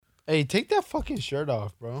Hey, take that fucking shirt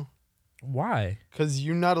off, bro. Why? Because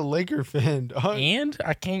you're not a Laker fan, dog. And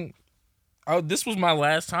I can't. Oh, this was my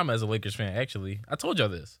last time as a Lakers fan. Actually, I told y'all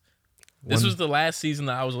this. This was the last season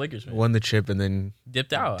that I was a Lakers fan. Won the chip and then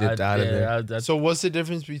dipped out. Dipped out of there. So what's the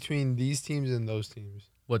difference between these teams and those teams?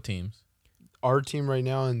 What teams? Our team right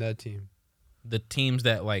now and that team. The teams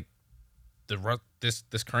that like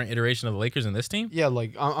this current iteration of the Lakers and this team. Yeah,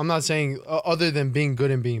 like I'm not saying other than being good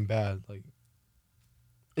and being bad. Like,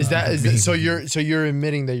 so you're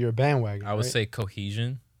admitting that you're a bandwagon? I would right? say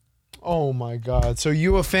cohesion. Oh my God! So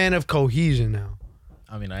you a fan of cohesion now?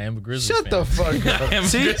 I mean, I am a Grizzlies Shut fan. the fuck up.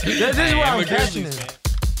 See, this is why I'm catching it.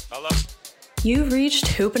 Hello. You've reached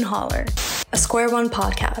Hoop and Holler, a Square One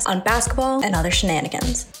podcast on basketball and other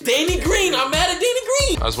shenanigans. Danny Green, I'm mad at Danny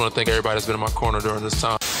Green. I just want to thank everybody that's been in my corner during this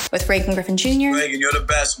time. With Reagan Griffin Jr. Reagan, you're the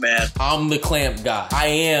best, man. I'm the clamp guy. I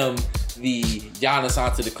am the Giannis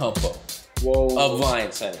Antetokounmpo of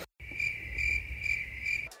Lions Center.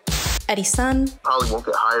 Eddie Sun, probably won't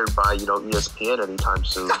get hired by, ESPN anytime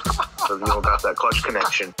soon because you don't got that clutch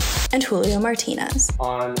connection. and Julio Martinez.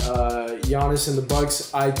 On Giannis and the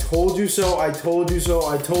Bucks, I told you so, I told you so,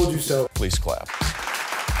 I told you so. Please clap.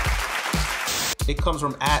 It comes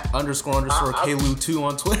from @__Kalu2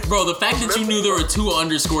 on Twitter. Bro, the fact that you knew there were 2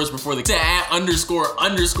 underscores before the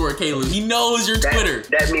 @__Kalu. He knows your Twitter.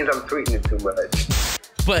 That means I'm tweeting it too much.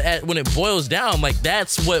 But when it boils down, like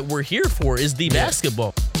that's what we're here for is the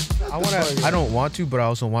basketball. I don't want to, but I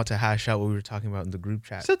also want to hash out what we were talking about in the group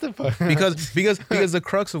chat. Shut the fuck. because the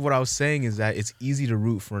crux of what I was saying is that it's easy to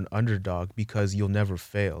root for an underdog because you'll never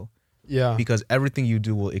fail. Yeah. Because everything you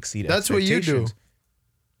do will exceed That's what you do.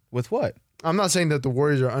 With what? I'm not saying that the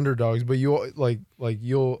Warriors are underdogs, but you'll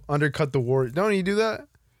you'll undercut the Warriors. Don't you do that?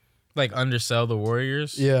 Like undersell the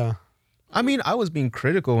Warriors? Yeah. I mean, I was being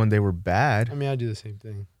critical when they were bad. I mean, I do the same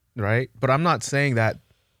thing. Right? But I'm not saying that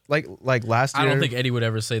like last year. I don't think Eddie would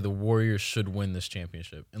ever say the Warriors should win this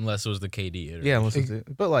championship unless it was the KD iteration. Yeah,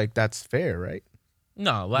 but like that's fair, right?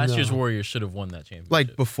 No, last year's Warriors should have won that championship.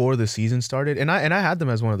 Like before the season started, and I had them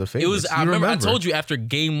as one of the favorites. It was. I remember I told you after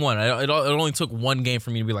game 1. It only took one game for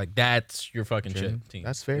me to be like, "That's your fucking shit team."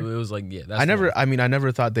 That's fair. It was like, yeah. That's I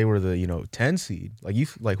never thought they were the 10 seed.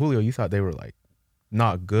 Like Julio, you thought they were like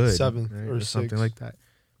not good, 7th right? or something 6th. like that.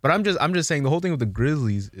 But I'm just saying the whole thing with the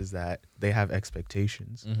Grizzlies is that they have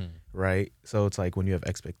expectations, right? So it's like when you have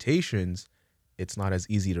expectations, it's not as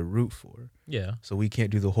easy to root for. Yeah. So we can't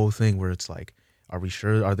do the whole thing where it's like, are we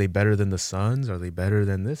sure? Are they better than the Suns? Are they better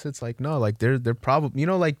than this? It's like no, like they're probably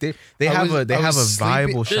like they have a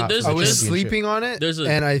viable shot. I was sleeping on it,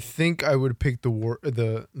 and I think I would pick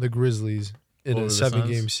the Grizzlies in a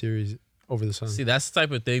 7-game series over the Suns. See, that's the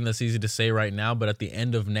type of thing that's easy to say right now, but at the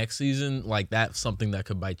end of next season, like that's something that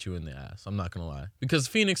could bite you in the ass. I'm not gonna lie, because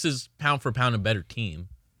Phoenix is pound for pound a better team.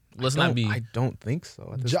 I don't think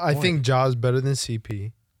so. I think Ja's better than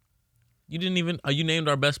CP. You didn't even you named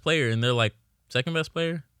our best player, and they're like second best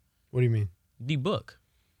player. What do you mean? D Book.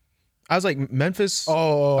 I was like Memphis.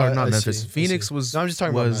 Not Memphis. Phoenix was. No, I'm just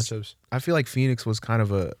talking about matchups. I feel like Phoenix was kind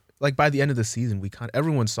of a like by the end of the season,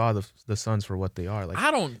 everyone saw the Suns for what they are. Like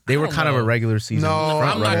they were kind of a regular season. No,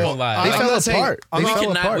 front I'm not gonna lie. They fell apart. You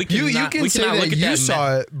can say that you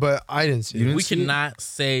saw it, but I didn't see it. We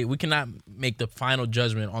cannot make the final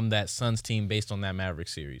judgment on that Suns team based on that Maverick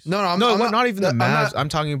series. No, I'm not even the Mavs. I'm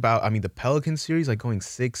talking about the Pelicans series, like going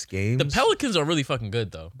 6 games. The Pelicans are really fucking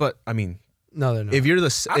good though. But I mean, no, they're not. If you're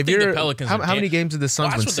the Pelicans, how many games did the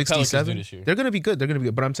Suns win? 67. They're gonna be good.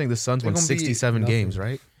 But I'm saying the Suns won 67 games,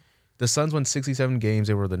 right? The Suns won 67 games.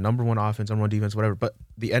 They were the number 1 offense, number 1 defense, whatever. But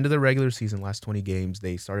the end of the regular season, last 20 games,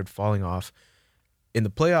 they started falling off. In the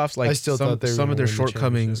playoffs, like I still thought some of their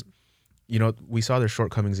shortcomings, we saw their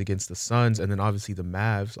shortcomings against the Suns, and then obviously the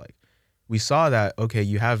Mavs. Like we saw that, okay,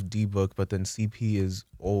 you have D-Book, but then CP is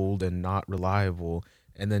old and not reliable,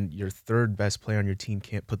 and then your third best player on your team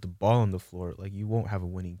can't put the ball on the floor. Like you won't have a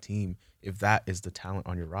winning team if that is the talent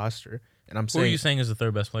on your roster. And I'm saying, who are you saying is the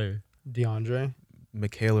third best player? DeAndre.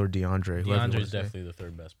 Mikhail or DeAndre. DeAndre's definitely the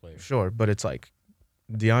third best player. Sure, but it's like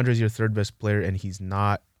DeAndre's your third best player, and he's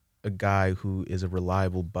not a guy who is a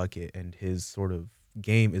reliable bucket, and his sort of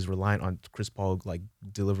game is reliant on Chris Paul like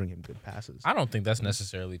delivering him good passes. I don't think that's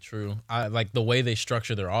necessarily true. I like the way they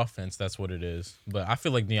structure their offense. That's what it is. But I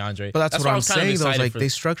feel like DeAndre. But that's what I'm saying though. Like they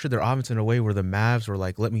structured their offense in a way where the Mavs were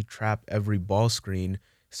like, let me trap every ball screen.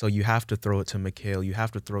 So you have to throw it to Mikhail. You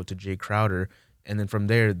have to throw it to Jay Crowder, and then from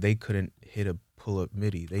there they couldn't hit a pull-up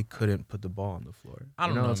midi. They couldn't put the ball on the floor. I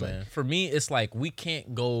don't know, man. For me, it's like we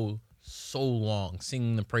can't go so long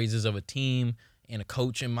singing the praises of a team and a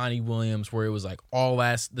coach in Monty Williams, where it was like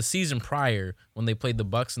the season prior when they played the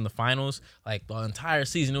Bucks in the finals, like the entire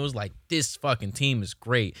season, it was like, this fucking team is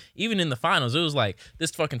great. Even in the finals, it was like,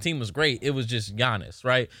 this fucking team was great. It was just Giannis,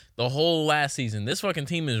 right? The whole last season, this fucking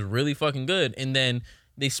team is really fucking good. And then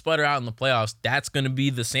they sputter out in the playoffs. That's going to be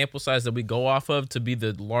the sample size that we go off of to be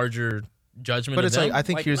the larger judgment. But of it's them? like, I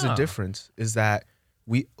think here's the difference is that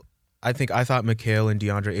I thought Mikal and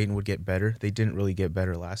DeAndre Ayton would get better. They didn't really get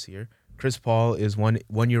better last year. Chris Paul is one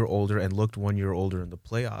year older and looked 1 year older in the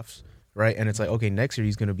playoffs, right? And it's like, okay, next year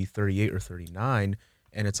he's going to be 38 or 39.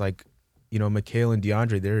 And it's like, Mikal and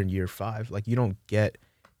DeAndre, they're in year 5. Like, you don't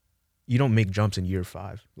make jumps in year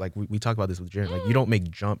 5. Like, we talk about this with Jaren. Like, you don't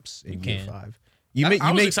make jumps in year 5.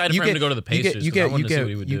 I was excited for him to go to the Pacers. You get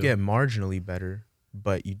marginally better,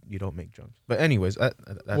 but you don't make jumps. But anyways,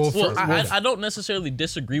 I don't necessarily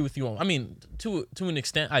disagree with you on. I mean, to an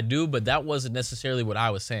extent I do, but that wasn't necessarily what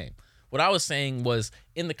I was saying. What I was saying was,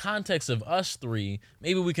 in the context of us three,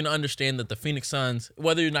 maybe we can understand that the Phoenix Suns,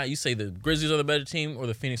 whether or not you say the Grizzlies are the better team or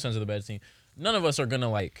the Phoenix Suns are the better team, none of us are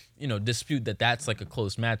gonna dispute that that's like a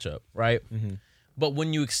close matchup, right? Mm-hmm. But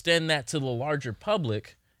when you extend that to the larger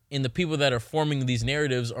public and the people that are forming these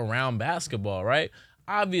narratives around basketball, right?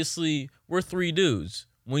 Obviously, we're 3 dudes.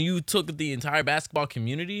 When you took the entire basketball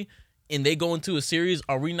community and they go into a series,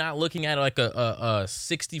 are we not looking at like a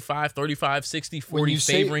 65, 35, 60, 40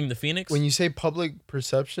 favoring the Phoenix? When you say public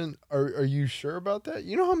perception, are you sure about that?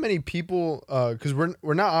 You know how many people, because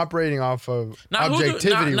we're not operating off of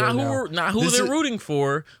objectivity right now. Not who they're rooting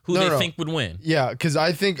for, who they think would win. Yeah, because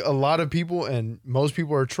I think a lot of people, and most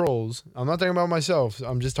people are trolls. I'm not talking about myself.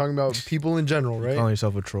 I'm just talking about people in general, right? You're calling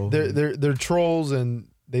yourself a troll. They're trolls, and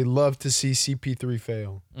they love to see CP3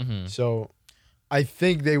 fail. Mm-hmm. So I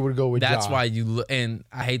think they would go with That's Ja. why and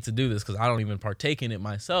I hate to do this because I don't even partake in it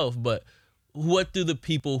myself, but what do the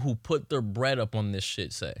people who put their bread up on this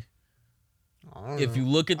shit say? If you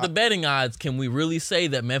look at the betting odds, can we really say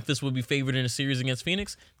that Memphis would be favored in a series against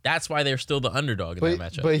Phoenix? That's why they're still the underdog in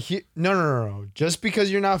that matchup. But no. Just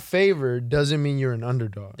because you're not favored doesn't mean you're an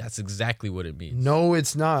underdog. That's exactly what it means. No,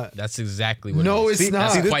 it's not. That's exactly what no, it means. it's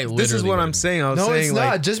not. See, this is what I'm saying. It's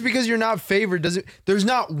not. Just because you're not favored doesn't. There's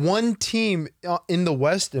not one team in the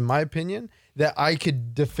West, in my opinion, that I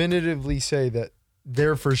could definitively say that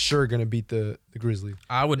they're for sure going to beat the Grizzlies.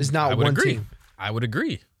 I would agree. Team. I would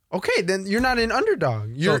agree. Okay, then you're not an underdog.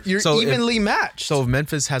 You're evenly matched. So if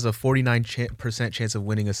Memphis has a 49% chance of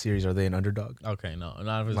winning a series, are they an underdog? Okay, no,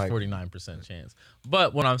 not if it's 49% chance.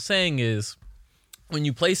 But what I'm saying is, when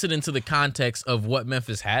you place it into the context of what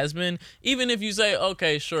Memphis has been, even if you say,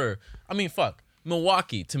 okay, sure. I mean,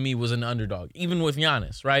 Milwaukee, to me, was an underdog, even with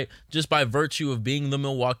Giannis, right? Just by virtue of being the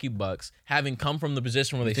Milwaukee Bucks, having come from the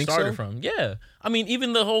position where they started from. Yeah. I mean,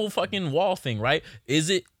 even the whole fucking wall thing, right?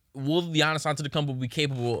 Will Giannis Antetokounmpo be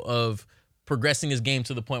capable of progressing his game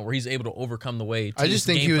to the point where he's able to overcome the way? I just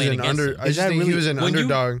think he was an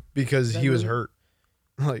underdog because he was hurt.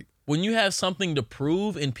 Like, when you have something to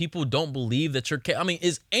prove and people don't believe that you're,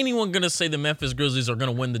 is anyone gonna say the Memphis Grizzlies are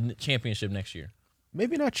gonna win the championship next year?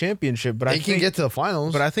 Maybe not championship, but they can get to the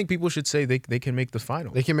finals. But I think people should say they can make the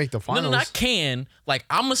finals. They can make the finals. No, not can. Like,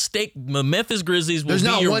 I'm mistake the Memphis Grizzlies. There's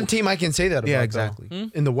not one team I can say that about. Yeah, exactly.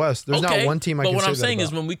 In the West, there's not one team I can say that about. But what I'm saying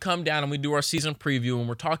is, when we come down and we do our season preview and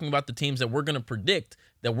we're talking about the teams that we're going to predict,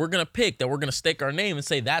 that we're going to pick, that we're going to stake our name and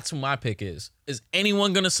say that's who my pick is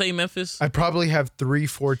anyone going to say Memphis? I probably have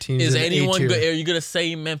 3-4 teams. Are you going to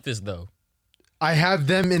say Memphis though? I have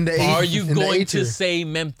them in the A. Are you going to say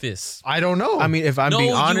Memphis? I don't know. I mean, if I'm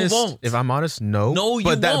being honest, no. No, you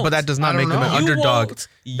won't. But that does not make them an underdog.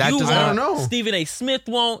 I don't know. Stephen A. Smith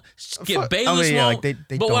won't. Skip Bayless won't.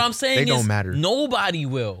 But what I'm saying is, matter. Nobody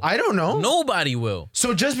will. I don't know. Nobody will.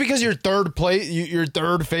 So just because you're third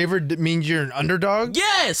favorite means you're an underdog?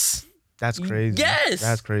 Yes. That's crazy. Yes.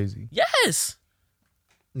 That's crazy. Yes.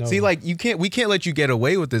 No. See, like we can't let you get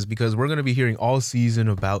away with this because we're gonna be hearing all season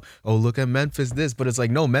about, oh, look at Memphis this, but it's like,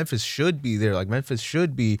 no, Memphis should be there. Like Memphis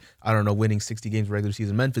should be, I don't know, winning 60 games regular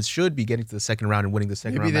season. Memphis should be getting to the second round and winning the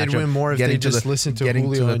second round. Maybe they'd win more if they just listened to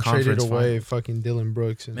Julio and traded away fucking Dylan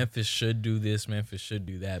Brooks. Memphis should do this. Memphis should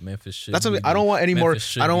do that. Memphis should. That's what I don't want any more.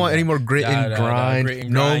 I don't want any more grit and grind.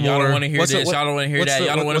 No more. Y'all don't want to hear this. Y'all don't want to hear that.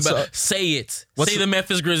 Y'all don't want to say it. Say the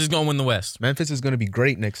Memphis Grizzlies gonna win the West. Memphis is gonna be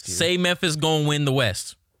great next year. Say Memphis gonna win the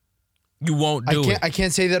West. You won't do it. I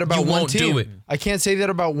can't say that about one team. You won't do it. I can't say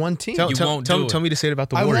that about one team. Tell me to say it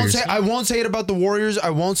about the Warriors. I won't say it about the Warriors.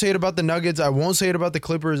 I won't say it about the Nuggets. I won't say it about the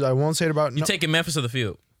Clippers. I won't say it about... You taking Memphis to the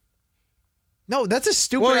field? No, that's a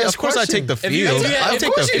stupid. Well, ass of course question. I take the If you- field. if you- I'll of take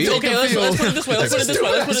the course you field. take Okay, the let's put it field. this way. Let's put it this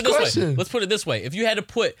way. That's a Let's put it this way. stupid-ass Let's put it this way. If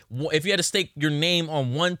you had to stake your name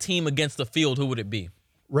on one team against the field, who would it be?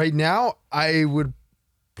 Right now, I would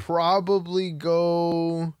probably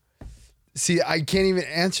go. See, I can't even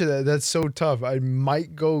answer that. That's so tough. I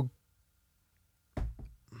might go.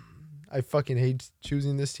 I fucking hate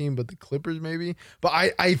choosing this team, but the Clippers maybe. But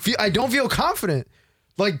I don't feel confident.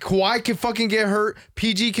 Like Kawhi could fucking get hurt,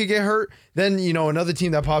 PG could get hurt. Then another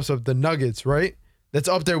team that pops up, the Nuggets, right? That's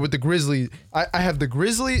up there with the Grizzlies. I have the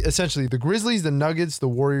Grizzlies, essentially the Grizzlies, the Nuggets, the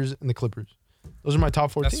Warriors, and the Clippers. Those are my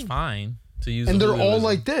top 4 That's teams. fine to use. And they're all Julio.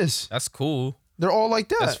 like this. That's cool. They're all like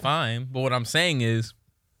that. That's fine. But what I'm saying is,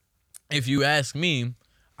 if you ask me,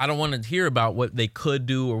 I don't want to hear about what they could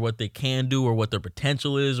do or what they can do or what their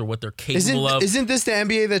potential is or what they're capable of. Isn't this the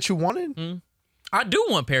NBA that you wanted? I do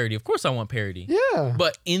want parity. Of course I want parity. Yeah.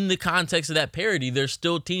 But in the context of that parity, there's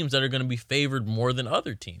still teams that are going to be favored more than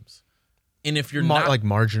other teams. And if you're not like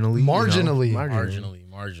marginally. marginally.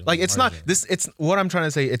 Like it's not this. It's what I'm trying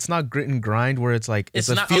to say. It's not grit and grind where it's like it's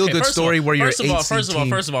a not- feel okay, good first of story all- where you're first of all, team.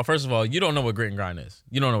 first of all, you don't know what grit and grind is.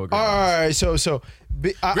 You don't know what grit All and grind is. right. So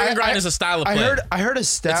Grit and grind is a style of play. I heard a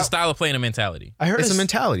stat. It's a style of play and a mentality. I heard It's a s-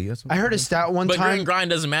 mentality. That's I heard a stat one But grit time. and grind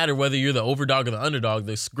doesn't matter whether you're the overdog or the underdog.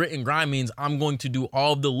 The grit and grind means I'm going to do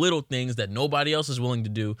all the little things that nobody else is willing to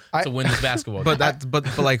do to win this basketball game.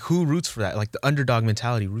 but like who roots for that? Like the underdog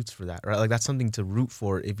mentality roots for that, right? Like that's something to root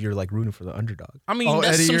for if you're like rooting for the underdog. I mean, Oh,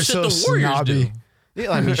 that's Eddie, some you're shit so the Warriors snobby. do.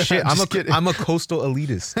 Yeah, I mean shit. Just kidding. I'm a coastal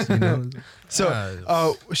elitist, you know.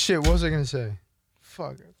 So, shit. What was I gonna say?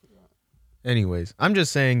 Fuck. Anyways, I'm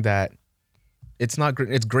just saying that it's not great.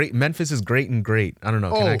 It's great. Memphis is great and great. I don't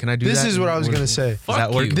know. Can I do this that? is what I was gonna say. Fuck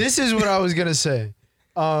that work? you. This is what I was gonna say.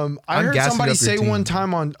 I I'm heard gassing somebody up your say team. one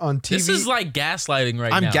time on TV. This is like gaslighting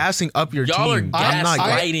right I'm now. gassing up your Y'all are team. I'm not.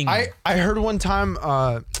 gaslighting. I heard one time.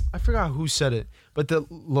 I forgot who said it, but that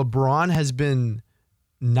LeBron has been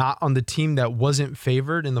not on the team that wasn't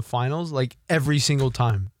favored in the finals, like every single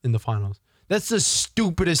time in the finals. That's the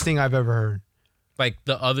stupidest thing I've ever heard. Like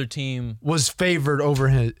the other team, Was favored over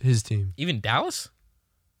his team. even Dallas.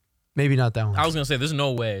 Maybe not that one. I was gonna say, there's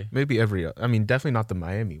no way. Maybe I mean, definitely not the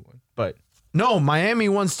Miami one, but No, Miami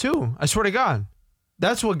ones too. I swear to God.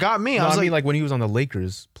 That's what got me. no, I was mean like when he was on the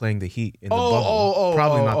Lakers playing the Heat in the bubble. oh,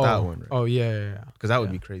 Probably oh, not oh. that one, right? Oh yeah. Because that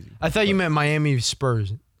would be crazy. I thought you meant Miami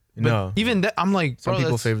Spurs. But No, even that, I'm like, some bro,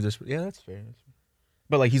 people that's- favor this. Yeah, that's fair.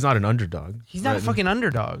 But like, he's not an underdog. He's not a Right? fucking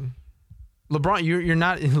underdog. LeBron, you're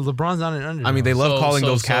not. LeBron's not an underdog. I mean, they love calling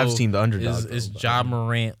those Cavs so team the underdog. Is though, but- Ja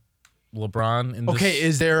Morant, LeBron in this? Okay,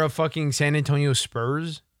 is there a fucking San Antonio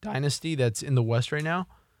Spurs dynasty that's in the West right now?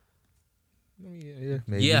 Yeah,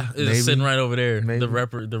 maybe. Yeah, it's maybe. sitting right over there. Maybe.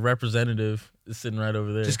 The representative is sitting right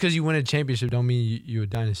over there. Just because you win a championship don't mean you a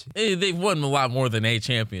dynasty. Hey, they've won a lot more than a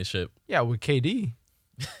championship. Yeah, with KD.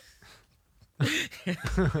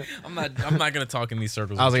 I'm not gonna talk in these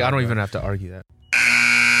circles. I was with like, I y'all, don't bro. even have to argue that.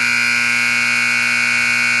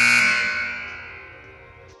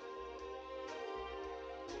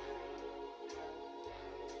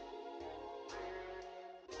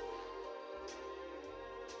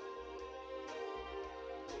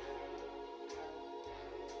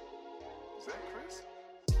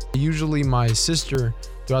 Usually my sister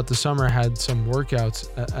throughout the summer had some workouts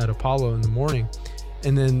at Apollo in the morning,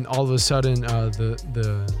 and then all of a sudden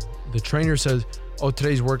the trainer says, "Oh,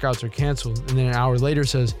 today's workouts are canceled," and then an hour later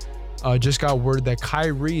says, "Just got word that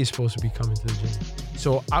Kyrie is supposed to be coming to the gym."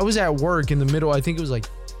 So I was at work in the middle. I think it was like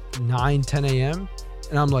 9-10 a.m.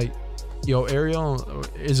 and I'm like, "Yo, Ariel,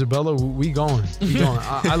 Isabella, we going? We going?"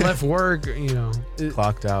 I left work.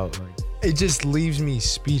 Clocked out. Like, It just leaves me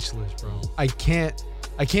speechless, bro. I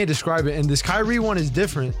can't describe it. And this Kyrie one is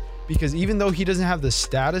different because even though he doesn't have the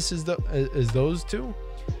status as those two,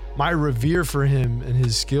 my revere for him and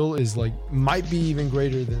his skill is like might be even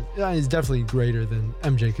greater than. It's definitely greater than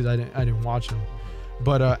MJ because I didn't watch him,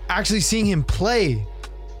 but actually seeing him play,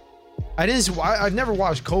 I've never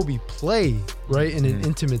watched Kobe play right in an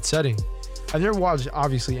intimate setting. I've never watched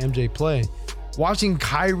obviously MJ play. Watching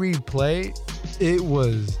Kyrie play, it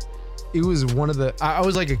was one of the. I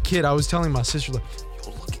was like a kid. I was telling my sister like,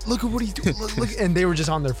 "Yo, look at what he's doing." Look, and they were just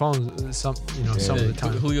on their phones. Some of the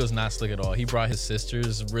time. Julio's not slick at all. He brought his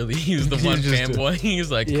sisters. Really, he was the one just fanboy. He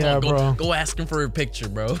was like, Yeah, "Come on, bro. go ask him for a picture,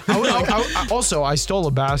 bro." I stole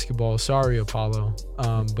a basketball. Sorry, Apollo.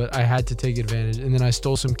 But I had to take advantage, and then I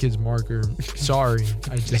stole some kid's marker. Sorry,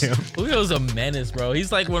 I just. Julio's a menace, bro.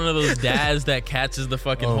 He's like one of those dads that catches the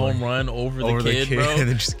fucking home run over the kid, bro. and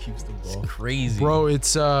then just keeps the ball. Crazy, Bro, it's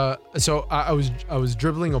so I was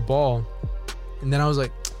dribbling a ball, and then I was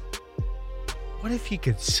like, what if he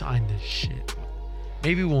could sign this shit?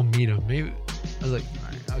 maybe we'll meet him. Maybe I was like, all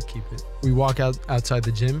right, I'll keep it. We walk outside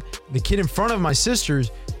the gym. The kid in front of my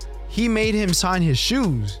sister's, he made him sign his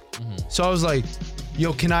shoes. So I was like,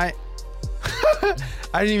 yo, can I?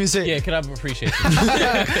 I didn't even say. Yeah, can I appreciate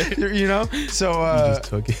you? You know. So You just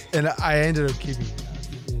took it. and I ended up keeping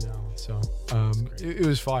it. You know. So it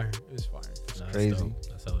was fire. It was fire. Nah, Crazy. That's dope.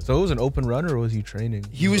 That's hella So it was an open run, or was he training?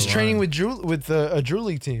 He was training with a Drew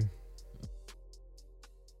League team.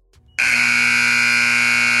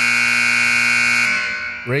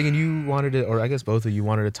 Reagan, you wanted to, or I guess both of you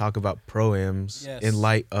wanted to talk about pro-ams Yes. in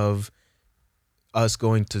light of us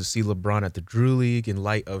going to see LeBron at the Drew League, in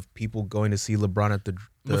light of people going to see LeBron at the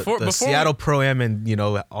Before Seattle Pro-Am, and you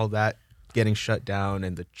know all that getting shut down,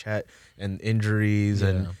 and the Chet and injuries,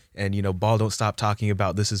 and you know Ball don't stop talking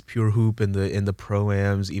about this is pure hoop in the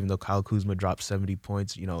Pro-Ams, even though Kyle Kuzma dropped 70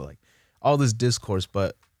 points, you know, like all this discourse.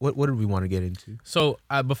 But what did we want to get into? So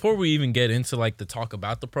before we even get into like the talk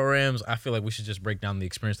about the programs, I feel like we should just break down the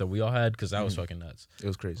experience that we all had, because that was fucking nuts. It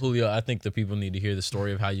was crazy. Julio, I think the people need to hear the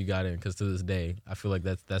story of how you got in, because to this day, I feel like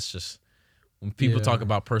that's just when people talk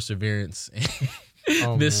about perseverance,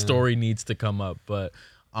 this story needs to come up. But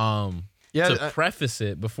to preface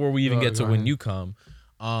it, before we even get to when you come,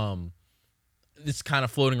 it's kind of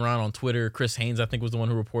floating around on Twitter. Chris Haynes, I think, was the one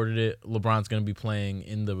who reported it. LeBron's going to be playing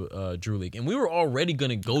in the Drew League. And we were already going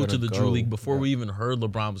to go to the Drew League before we even heard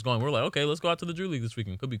LeBron was going. We were like, okay, let's go out to the Drew League this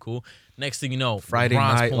weekend. Could be cool. Next thing you know, Friday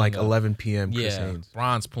LeBron's night, like up. 11 p.m. Chris Haynes.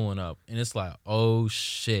 LeBron's pulling up. And it's like, oh,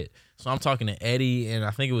 shit. So I'm talking to Eddie, and I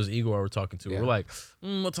think it was Igor we're talking to. Yeah. We're like,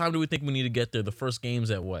 what time do we think we need to get there? The first game's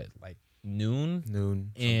at what? Like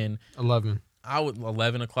noon? And 11.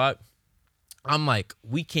 11 o'clock. I'm like,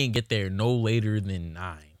 we can't get there no later than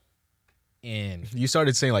 9. And You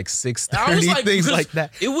started saying like 6:30, I was like, things because like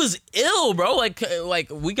that. It was ill, bro. Like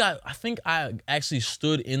we got. I think I actually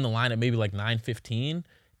stood in the line at maybe like 9:15,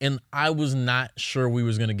 and I was not sure we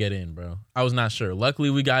was gonna get in, bro. I was not sure.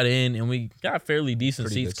 Luckily, we got in, and we got fairly decent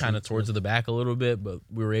Pretty seats, good kind of seats, towards the back a little bit, but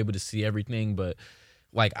we were able to see everything. But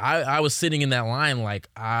like I was sitting in that line, like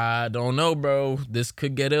I don't know, bro. This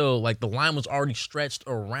could get ill. Like the line was already stretched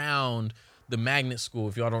around the Magnet School.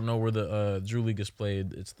 If y'all don't know where the Drew League is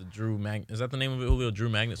played, it's the Drew Magnet. Is that the name of it, Julio? Drew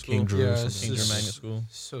Magnet School? King Drew. Yeah, or it's something. King Drew Magnet School.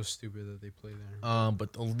 So stupid that they play there. But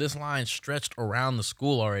this line stretched around the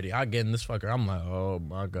school already. I get in this fucker. I'm like, oh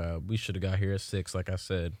my God, we should have got here at 6, like I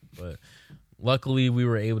said. But luckily, we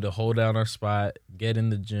were able to hold down our spot, get in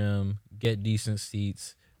the gym, get decent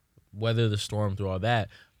seats, weather the storm through all that.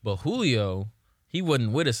 But Julio, he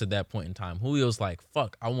wasn't with us at that point in time. Julio's like,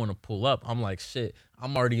 fuck, I want to pull up. I'm like, shit,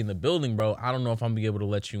 I'm already in the building, bro. I don't know if I'm going to be able to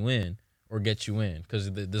let you in or get you in,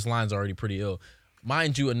 because this line's already pretty ill.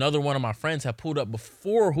 Mind you, another one of my friends had pulled up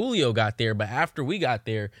before Julio got there, but after we got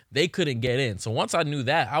there, they couldn't get in. So once I knew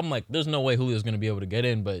that, I'm like, there's no way Julio's going to be able to get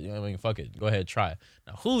in, but I mean, fuck it. Go ahead, try it.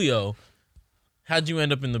 Now, Julio, how'd you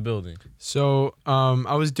end up in the building? So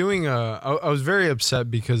I was doing I was very upset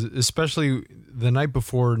because, especially the night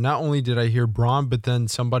before, not only did I hear Braun, but then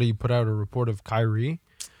somebody put out a report of Kyrie.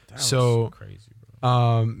 That was so crazy,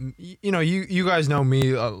 bro. You know, you guys know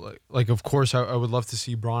me. Like, of course, I would love to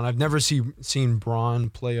see Braun. I've never seen Braun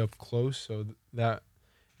play up close, so that,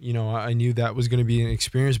 you know, I knew that was going to be an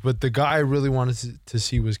experience. But the guy I really wanted to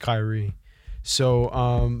see was Kyrie. So,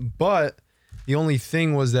 but the only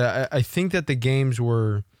thing was that I think that the games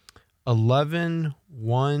were 11,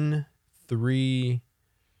 1, 3,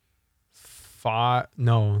 5.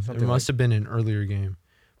 No, it must have been an earlier game.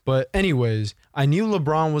 But anyways, I knew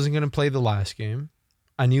LeBron wasn't going to play the last game.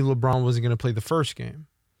 I knew LeBron wasn't going to play the first game.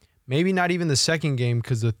 Maybe not even the second game,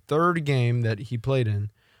 because the third game that he played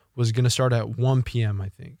in was going to start at 1 p.m., I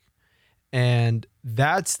think. And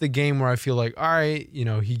that's the game where I feel like, all right, you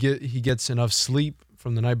know, he gets enough sleep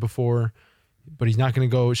from the night before, but he's not going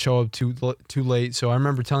to go show up too late. So I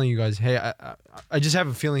remember telling you guys, hey, I just have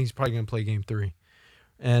a feeling he's probably going to play game 3.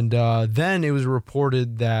 And then it was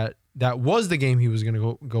reported that was the game he was going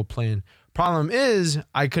to go play in. Problem is,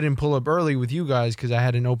 I couldn't pull up early with you guys because I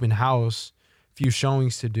had an open house, few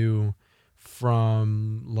showings to do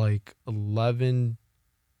from like 11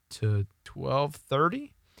 to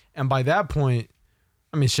 12:30. And by that point,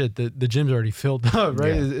 I mean, shit, the gym's already filled up,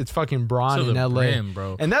 right? Yeah. It's fucking Braun in LA. Brim,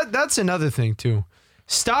 bro. And that's another thing too.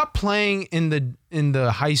 Stop playing in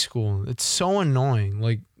the high school. It's so annoying.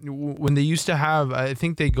 Like when they used to have, I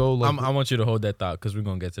think they go like. I want you to hold that thought because we're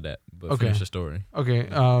gonna get to that. But okay. Finish the story. Okay.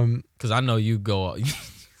 Because I know you go. He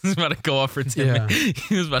was about to go off for 10 minutes.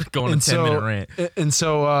 He was about to go on a 10-minute rant. And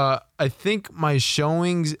so I think my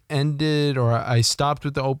showings ended, or I stopped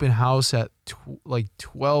with the open house at like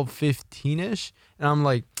 12:15ish, and I'm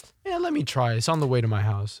like, yeah, let me try. It's on the way to my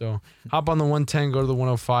house. So hop on the 110, go to the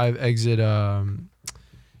 105,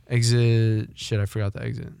 exit, shit, I forgot the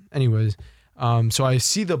exit. Anyways, so I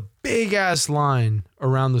see the big ass line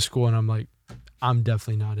around the school and I'm like, I'm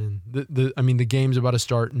definitely not in. The game's about to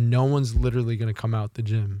start. No one's literally going to come out the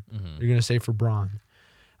gym. They're going to stay for Bron.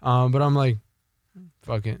 But I'm like,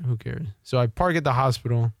 fuck it, who cares? So I park at the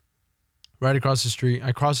hospital right across the street.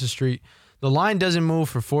 I cross the street. The line doesn't move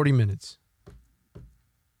for 40 minutes.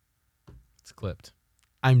 It's clipped.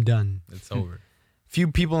 I'm done. It's over.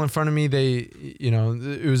 Few people in front of me,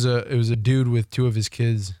 it was a dude with 2 of his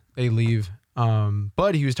kids. They leave.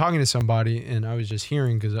 But he was talking to somebody and I was just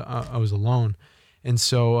hearing because I was alone. And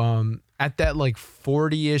so at that like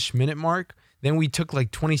 40-ish minute mark, then we took like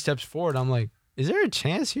 20 steps forward. I'm like, is there a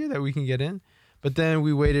chance here that we can get in? But then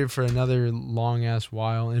we waited for another long ass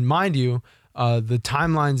while. And mind you, the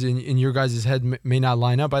timelines in your guys' head may not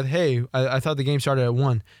line up. I thought the game started at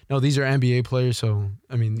 1. No, these are NBA players. So,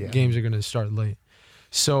 games are going to start late.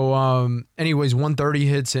 So anyways, 1:30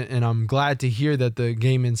 hits and I'm glad to hear that the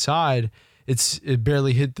game inside, it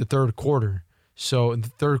barely hit the third quarter. So in the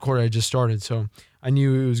third quarter I just started. So I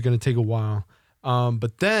knew it was going to take a while.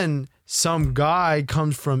 But then some guy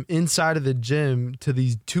comes from inside of the gym to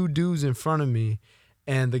these 2 dudes in front of me.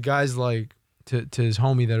 And the guy's like to his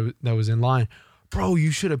homie that was in line, bro,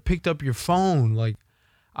 you should have picked up your phone. Like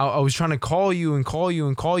I was trying to call you.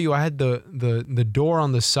 I had the door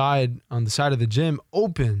on the side of the gym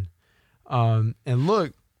open. And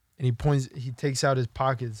look, and he takes out his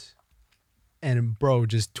pockets and bro,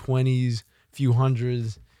 just 20s, few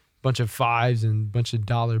hundreds, bunch of 5s and bunch of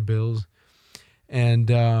dollar bills.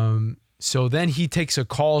 And so then he takes a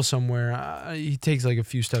call somewhere. He takes like a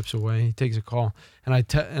few steps away. He takes a call. And I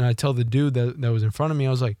tell the dude that was in front of me, I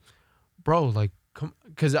was like, bro, like, come,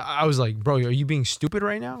 because I was like, bro, are you being stupid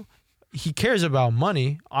right now? He cares about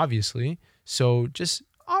money, obviously. So just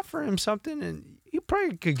offer him something and he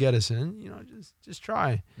probably could get us in, just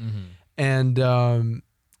try. And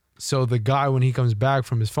so the guy, when he comes back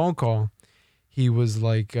from his phone call, he was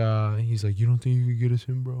like, he's like, you don't think you could get us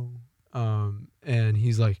in, bro? And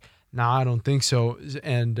he's like, nah, I don't think so.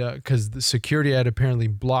 And because the security had apparently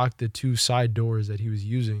blocked the 2 side doors that he was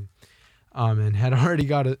using, and had already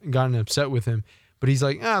gotten upset with him. But he's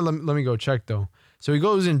like, let me go check though. So he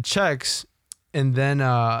goes and checks, and then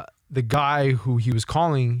the guy who he was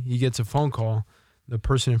calling, he gets a phone call, the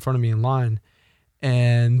person in front of me in line,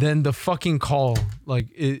 and then the fucking call, like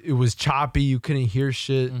it was choppy, you couldn't hear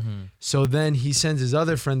shit. So then he sends his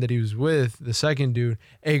other friend that he was with, the second dude,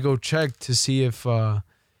 hey, go check to see if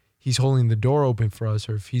he's holding the door open for us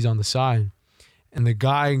or if he's on the side. And the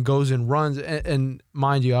guy goes and runs. And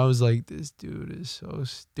mind you, I was like, this dude is so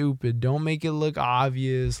stupid. Don't make it look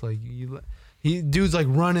obvious. Like dude's like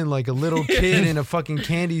running like a little kid in a fucking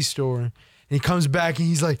candy store. And he comes back and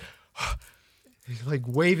he's like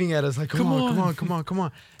waving at us like, come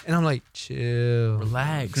on. And I'm like, chill.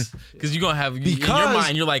 Relax. Because you're going to have, in your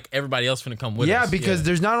mind, you're like, everybody else finna come with us. Yeah, because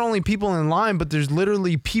there's not only people in line, but there's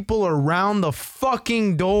literally people around the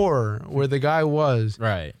fucking door where the guy was.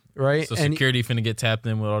 Right. So and security finna get tapped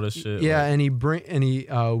in with all this shit. Yeah, and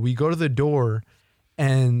we go to the door,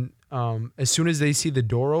 and as soon as they see the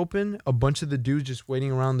door open, a bunch of the dudes just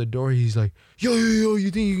waiting around the door, he's like, yo,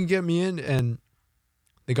 you think you can get me in? And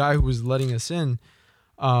the guy who was letting us in,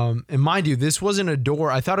 and mind you, this wasn't a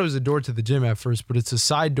door. I thought it was a door to the gym at first, but it's a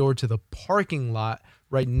side door to the parking lot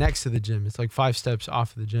right next to the gym. It's like 5 steps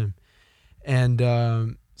off of the gym.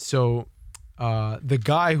 And so the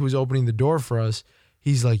guy who's opening the door for us,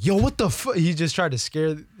 he's like, yo, what the fuck? He just tried to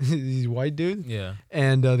scare these white dudes. Yeah.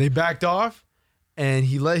 And they backed off, and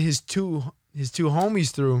he let his two homies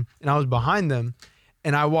through, and I was behind them.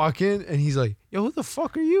 And I walk in, and he's like, yo, who the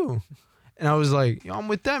fuck are you? And I was like, yo, I'm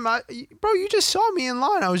with them. Bro, you just saw me in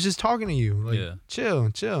line. I was just talking to you. Like,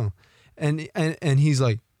 chill. And he's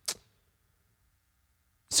like,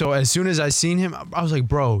 so as soon as I seen him, I was like,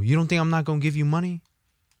 bro, you don't think I'm not going to give you money?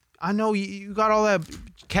 I know you got all that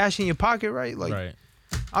cash in your pocket, right? Like, right.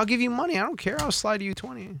 I'll give you money. I don't care. I'll slide you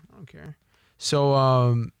 20. I don't care.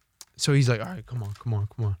 So he's like, all right, come on.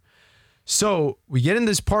 So we get in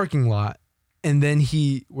this parking lot, and then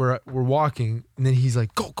we're walking, and then he's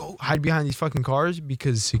like, go hide behind these fucking cars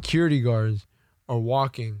because security guards are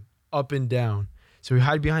walking up and down. So we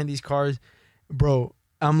hide behind these cars, bro.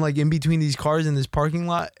 I'm like in between these cars in this parking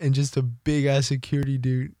lot, and just a big ass security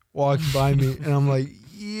dude walks by me, and I'm like,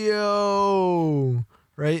 yo,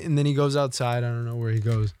 right? And then he goes outside. I don't know where he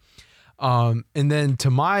goes. And then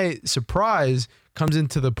to my surprise, comes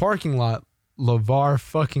into the parking lot, LeVar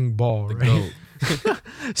fucking Ball, right?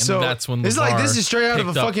 So that's when it's like this is straight out of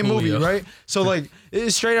a picked up fucking movie, Julio. right? So like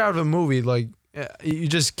it's straight out of a movie. Like you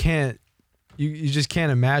just can't, you just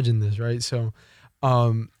can't imagine this, right? So,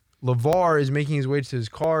 LeVar is making his way to his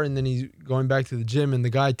car, and then he's going back to the gym, and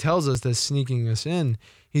the guy tells us that's sneaking us in.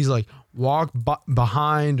 He's like, walk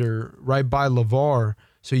behind or right by LeVar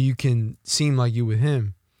so you can seem like you with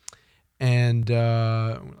him. And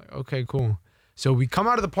we're like, okay, cool. So we come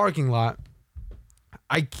out of the parking lot.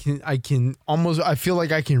 I feel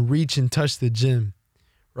like I can reach and touch the gym,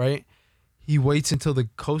 right? He waits until the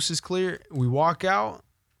coast is clear. We walk out,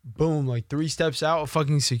 boom, like 3 steps out, a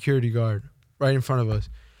fucking security guard right in front of us.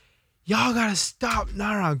 Y'all gotta stop.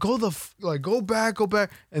 No, go back.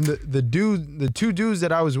 And the 2 dudes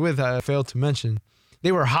that I was with, I failed to mention,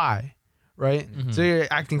 they were high, right? Mm-hmm. So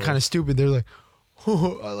they're acting kind of stupid. They're like,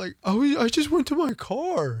 I just went to my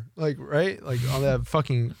car, like, right? Like all that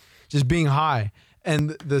fucking just being high. And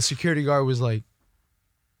the security guard was like,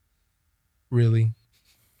 really?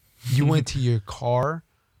 You went to your car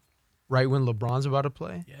right when LeBron's about to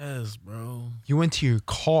play? Yes, bro. You went to your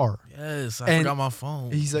car. Yes, I And forgot my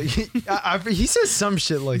phone. He's like, he said some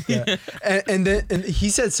shit like that. and then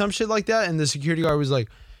he said some shit like that. And the security guard was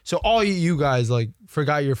like, so all you guys like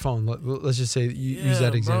forgot your phone. Let's just say you use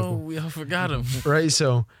that example. Bro, we all forgot him. Right.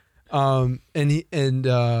 So, and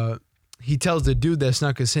he tells the dude that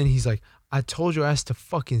snuck us in, he's like, I told your ass to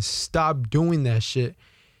fucking stop doing that shit.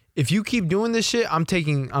 If you keep doing this shit, I'm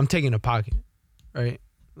taking a pocket, right?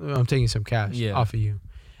 I'm taking some cash off of you.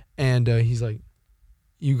 And he's like,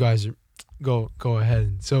 you guys go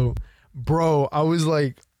ahead. So, bro, I was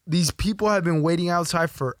like, these people have been waiting outside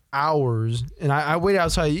for hours. And I waited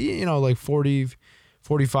outside, like 40,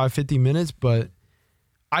 45, 50 minutes, but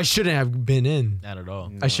I shouldn't have been in. Not at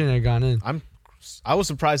all. I shouldn't have gone in. I was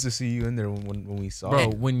surprised to see you in there when we saw Bro,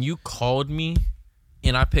 it. when you called me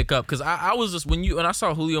and I pick up, because I was just, when I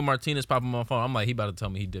saw Julio Martinez pop on my phone, I'm like, he about to tell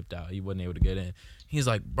me he dipped out. He wasn't able to get in. He's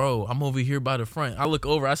like, bro, I'm over here by the front. I look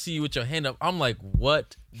over, I see you with your hand up. I'm like,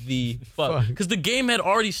 what the fuck? Because the game had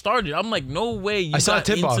already started. I'm like, no way you got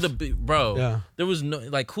into the, bro. Yeah. There was no,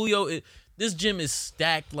 like, Julio, this gym is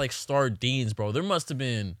stacked like sardines, bro. There must have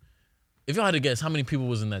been, if y'all had to guess, how many people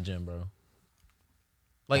was in that gym, bro?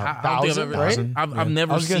 Like, I don't think I've ever, right? I've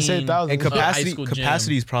never I was gonna say seen 1,000. And high school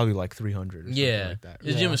capacity gym. is probably like 300 or something like that.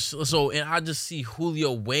 This gym is so, and I just see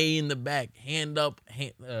Julio way in the back, hand up,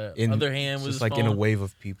 other hand was just like in a wave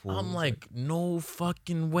of people. I'm like, no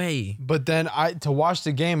fucking way. But then to watch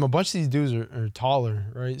the game, a bunch of these dudes are taller,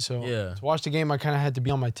 right? So Yeah. to watch the game, I kind of had to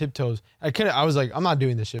be on my tiptoes. I was like, I'm not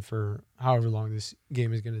doing this shit for however long this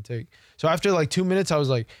game is gonna take. So after like 2 minutes, I was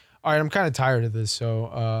like, all right, I'm kind of tired of this.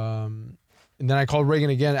 So and then I called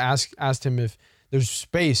Reagan again, asked him if there's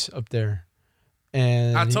space up there.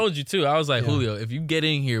 And I told you too. I was like, Julio, if you get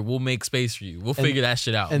in here, we'll make space for you. We'll figure that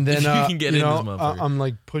shit out. And then you can get in this motherfucker. I'm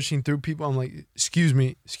like pushing through people. I'm like, excuse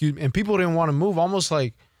me. And people didn't want to move. Almost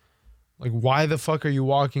like why the fuck are you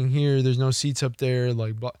walking here? There's no seats up there.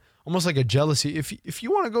 Like, almost like a jealousy. If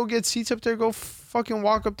you want to go get seats up there, go fucking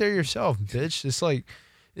walk up there yourself, bitch. It's like,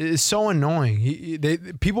 it's so annoying.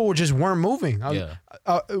 People just weren't moving.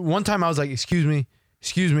 One time I was like, excuse me,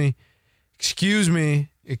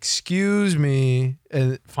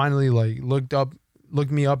 and finally like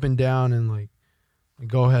looked me up and down and like,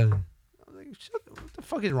 go ahead. I was like, what the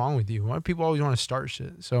fuck is wrong with you? Why do people always want to start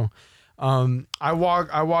shit? So, I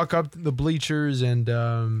walk up the bleachers and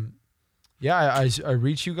I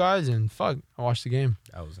reach you guys and fuck, I watched the game.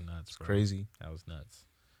 That was nuts, bro. Crazy. That was nuts.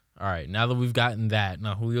 All right, now that we've gotten that,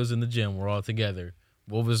 now Julio's in the gym, we're all together.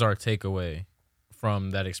 What was our takeaway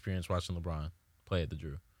from that experience watching LeBron play at the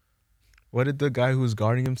Drew? What did the guy who was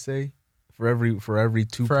guarding him say? For every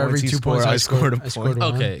 2 points he 2 scored, points I scored a point. scored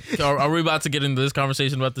one. Okay, are we about to get into this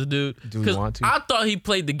conversation about this dude? Do we want to? I thought he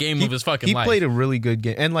played the game of his fucking life. He played a really good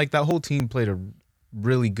game. And like that whole team played a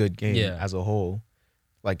really good game as a whole.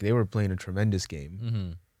 Like they were playing a tremendous game.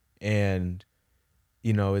 Mm-hmm. And,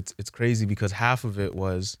 it's crazy because half of it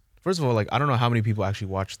was, first of all, like, I don't know how many people actually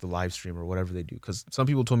watch the live stream or whatever they do, because some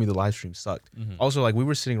people told me the live stream sucked. Mm-hmm. Also, like, we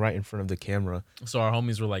were sitting right in front of the camera. So our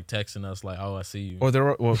homies were like texting us like, oh, I see you. Or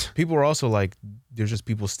people were also like, there's just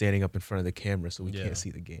people standing up in front of the camera so we can't see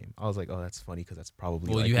the game. I was like, oh, that's funny because that's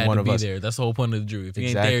probably like you had one to of be us. there. That's the whole point of the Drew. If you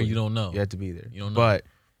ain't there, you don't know. You had to be there. You don't know. But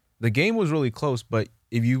the game was really close, but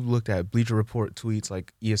if you looked at Bleacher Report tweets,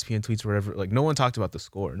 like ESPN tweets or whatever, like no one talked about the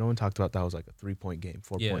score. No one talked about that was like a 3-point game,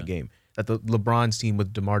 4-point game. That the LeBron's team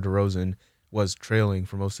with DeMar DeRozan was trailing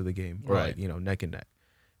for most of the game, or like, neck and neck.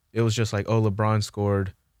 It was just like, oh, LeBron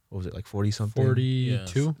scored, what was it, like 40 something?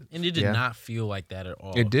 42? Yes. And it did not feel like that at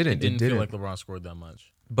all. It didn't. It didn't feel like LeBron scored that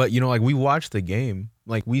much. But, like we watched the game,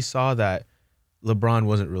 like we saw that LeBron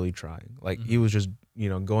wasn't really trying. Like he was just,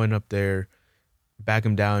 going up there, back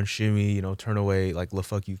him down, shimmy, turn away, like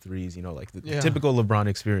fuck you threes, like the typical LeBron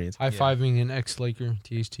experience. High-fiving an ex-Laker,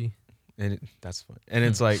 THT. And that's fun. And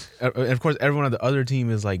it's like, and of course, everyone on the other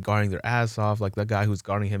team is like guarding their ass off. Like the guy who's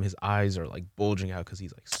guarding him, his eyes are like bulging out because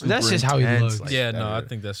he's like super That's just intense, how he looks. like, I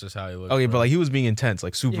think that's just how he looks. Okay, bro. but like he was being intense,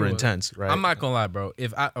 like super intense, right? I'm not gonna lie, bro.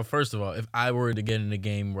 First of all, if I were to get in a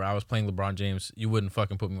game where I was playing LeBron James, you wouldn't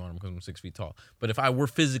fucking put me on him because I'm 6 feet tall. But if I were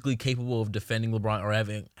physically capable of defending LeBron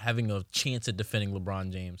or having a chance at defending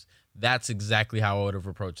LeBron James, that's exactly how I would have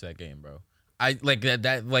approached that game, bro. I like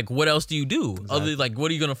that. Like, what else do you do? Exactly. Other like,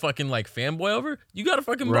 what are you gonna fucking like fanboy over? You gotta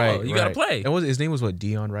fucking ball. You gotta play. And his name was what,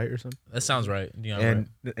 Dion Wright or something? That sounds right. Dion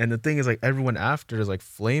Wright. And the thing is, like, everyone after is like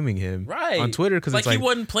flaming him on Twitter because it's like he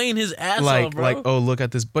wasn't playing his ass off, bro. Like, oh, look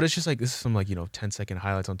at this. But it's just like this is some like 10-second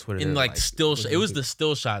highlights on Twitter. And like still, it was the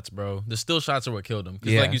still shots, bro. The still shots are what killed him.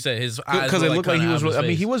 Because like you said, his eyes. Because it looked like he was. I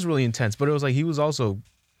mean, he was really intense, but it was like he was also.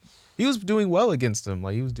 He was doing well against him.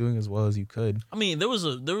 Like he was doing as well as you could. I mean, there was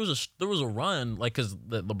a run like because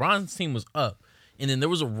the LeBron's team was up, and then there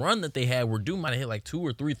was a run that they had where Dude might have hit like 2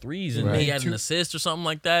 or 3 threes, and he had an assist or something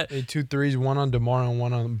like that. 2 threes, one on DeMar and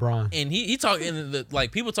one on LeBron. And he talked, and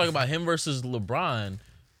like people talk about him versus LeBron.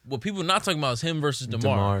 What people not talking about is him versus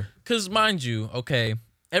DeMar. Because mind you, okay,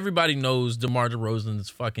 everybody knows DeMar DeRozan is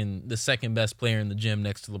fucking the second best player in the gym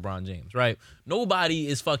next to LeBron James, right? Nobody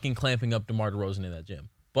is fucking clamping up DeMar DeRozan in that gym.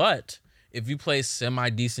 But if you play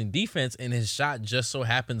semi-decent defense and his shot just so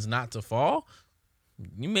happens not to fall,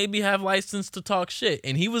 you maybe have license to talk shit.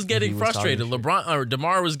 And he was getting frustrated.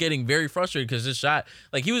 DeMar was getting very frustrated because his shot,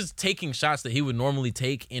 like he was taking shots that he would normally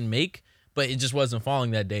take and make, but it just wasn't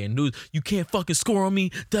falling that day. And dude, you can't fucking score on me.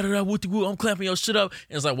 I'm clamping your shit up.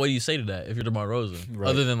 And it's like, what do you say to that if you're DeMar DeRozan? Right.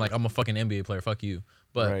 Other than like, I'm a fucking NBA player, fuck you.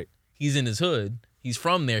 But he's in his hood. He's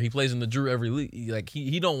from there. He plays in the Drew every league. Like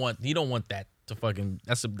he don't want that to fucking.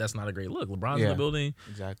 That's not a great look. LeBron's in the building.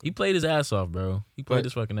 Exactly. He played his ass off, bro. He played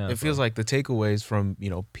his fucking ass. It feels like the takeaways from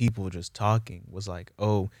people just talking was like,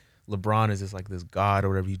 oh, LeBron is just like this god or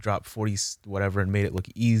whatever. He dropped 40 whatever and made it look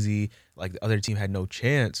easy. Like the other team had no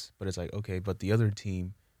chance. But it's like, okay, but the other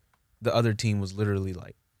team was literally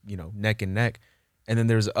like neck and neck. And then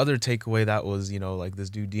there's other takeaway that was, like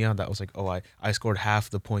this dude Dion that was like, oh, I scored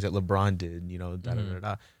half the points that LeBron did,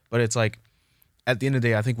 da-da-da-da. But it's like, at the end of the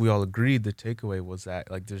day, I think we all agreed the takeaway was that,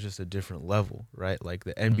 like, there's just a different level, right? Like,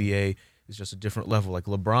 the NBA is just a different level. Like,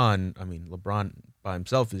 LeBron by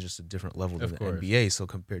himself is just a different level than the NBA, so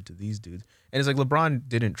compared to these dudes. And it's like LeBron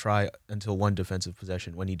didn't try until one defensive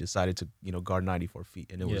possession when he decided to, guard 94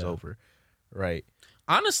 feet, and it was over, right?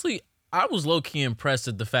 Honestly, I was low-key impressed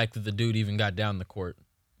at the fact that the dude even got down the court.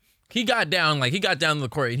 He got down to the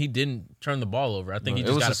court and he didn't turn the ball over. I think he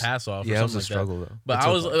just got a pass off. Yeah, or something it was a struggle like though. But I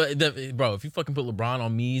was, bro, if you fucking put LeBron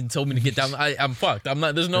on me and told me to get down, I'm fucked. I'm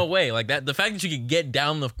not. There's no way. Like that. The fact that you could get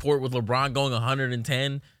down the court with LeBron going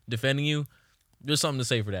 110 defending you, there's something to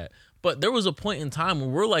say for that. But there was a point in time where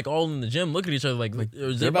we're like all in the gym looking at each other like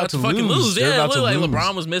they're about to fucking lose. Yeah, it looked like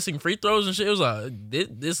LeBron was missing free throws and shit. It was like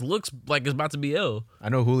this looks like it's about to be ill. I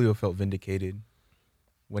know Julio felt vindicated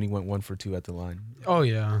when he went 1 for 2 at the line. Oh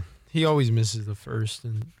yeah. He always misses the first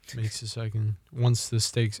and makes the second. Once the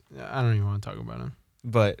stakes, I don't even want to talk about him.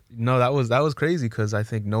 But no, that was crazy because I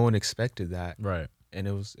think no one expected that. Right. And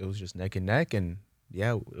it was just neck and neck, and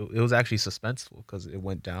yeah, it was actually suspenseful because it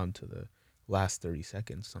went down to the last 30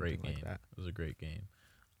 seconds, something great game. like that. It was a great game.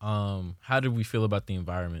 How did we feel about the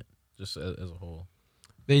environment just as a whole?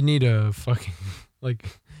 They need a fucking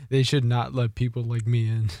they should not let people like me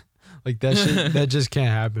in. Like that shit, that just can't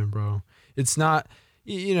happen, bro. It's not.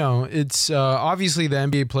 It's obviously the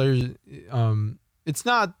NBA players. It's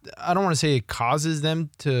not. I don't want to say it causes them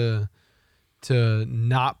to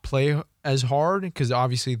not play as hard because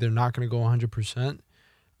obviously they're not going to go 100%.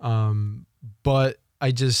 But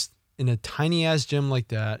I just in a tiny ass gym like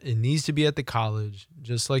that, it needs to be at the college,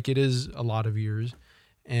 just like it is a lot of years,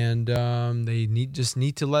 and they need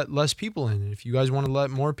to let less people in. And if you guys want to let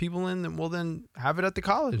more people in, then have it at the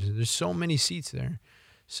college. There's so many seats there.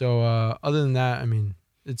 So other than that, I mean,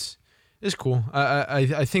 it's cool.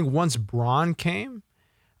 I think once Bron came,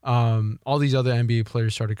 all these other NBA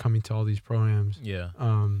players started coming to all these programs. Yeah.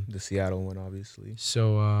 The Seattle one, obviously.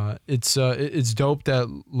 So it's dope that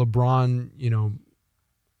LeBron,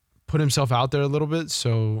 put himself out there a little bit.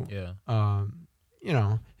 So yeah. I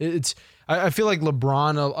feel like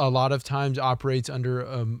LeBron a lot of times operates under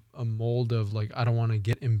a mold of like I don't want to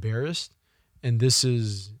get embarrassed, and this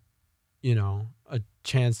is, a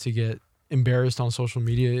chance to get embarrassed on social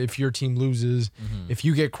media if your team loses, if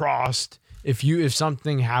you get crossed, if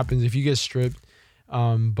something happens, if you get stripped.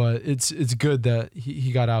 But it's good that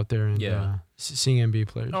he got out there and seeing NBA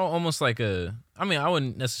players. Oh, almost like I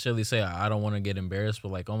wouldn't necessarily say I don't want to get embarrassed, but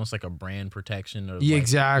like almost like a brand protection or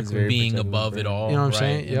exactly being above it all. You know what I'm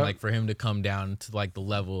saying? And like for him to come down to like the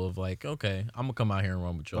level of like, okay, I'm gonna come out here and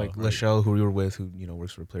run with y'all. Like Lachelle, who we were with, who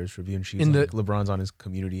works for Players Tribune, she's LeBron's on his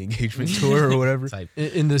community engagement tour or whatever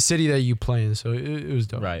in the city that you play in. So it was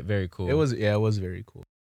dope. Right, very cool. It was very cool.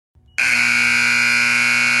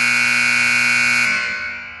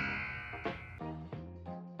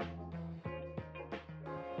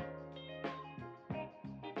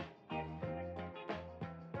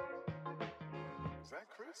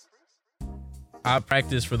 I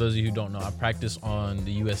practice, for those of you who don't know, I practice on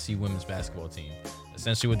the USC women's basketball team.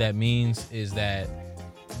 Essentially what that means is that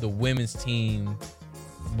the women's team,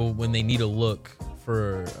 but when they need a look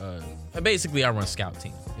for, basically I run scout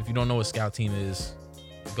team. If you don't know what scout team is,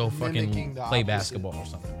 go fucking play basketball or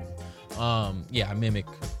something. I mimic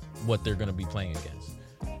what they're going to be playing against.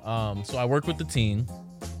 So I work with the team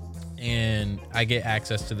and I get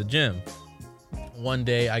access to the gym. One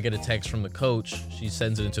day I get a text from the coach. She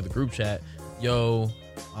sends it into the group chat. Yo,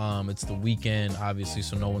 it's the weekend, obviously,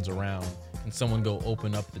 so no one's around. Can someone go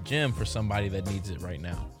open up the gym for somebody that needs it right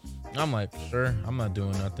now? I'm like, sure, I'm not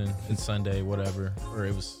doing nothing. It's Sunday, whatever. Or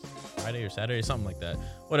it was Friday or Saturday, something like that.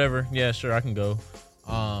 Whatever, yeah, sure, I can go.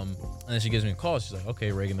 And then she gives me a call. She's like,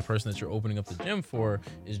 okay, Reagan, the person that you're opening up the gym for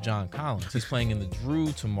is John Collins. He's playing in the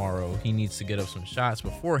Drew tomorrow. He needs to get up some shots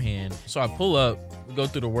beforehand. So I pull up, we go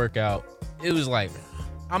through the workout. It was like,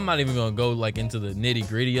 I'm not even gonna go like into the nitty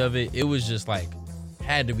gritty of it. It was just like,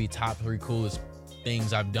 had to be top 3 coolest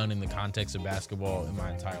things I've done in the context of basketball in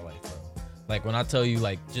my entire life, bro. Like when I tell you,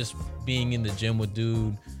 like just being in the gym with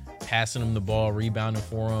dude, passing him the ball, rebounding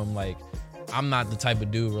for him, like I'm not the type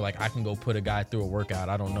of dude where like I can go put a guy through a workout.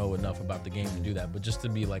 I don't know enough about the game to do that, but just to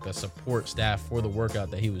be like a support staff for the workout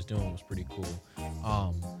that he was doing was pretty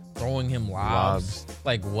cool. Throwing him lobs.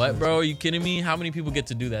 Like what, bro? Are you kidding me? How many people get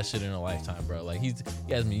to do that shit in a lifetime, bro? Like he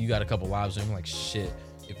asked me, you got a couple lobs, and I'm like, shit.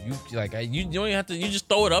 If you like, you don't even have to. You just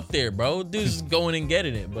throw it up there, bro. Dude's going and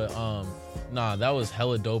getting it. But nah, that was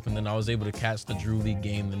hella dope. And then I was able to catch the Drew League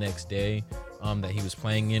game the next day, that he was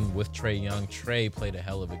playing in with Trae Young. Trae played a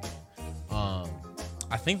hell of a game.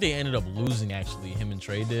 I think they ended up losing, actually, him and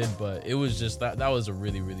Trae did, but it was just that was a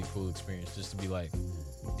really, really cool experience, just to be like,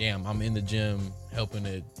 damn, I'm in the gym helping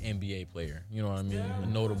an NBA player. You know what I mean? A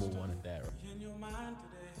notable one at that.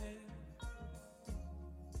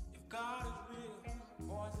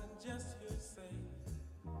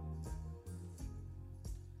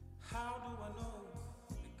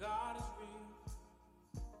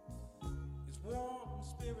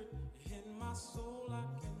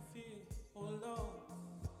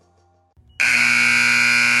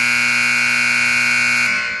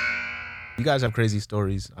 You guys have crazy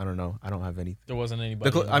stories. I don't know. I don't have any. There wasn't anybody.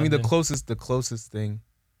 The closest thing.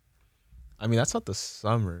 I mean, that's not the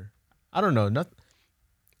summer. I don't know.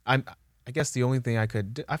 I guess the only thing I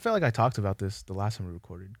felt like I talked about this the last time we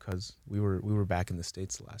recorded because we were back in the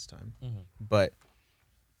States the last time. Mm-hmm. But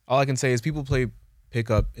all I can say is people play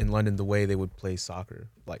pickup in London the way they would play soccer,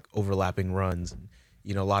 like overlapping runs and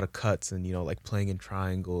a lot of cuts and like playing in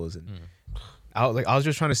triangles and. I was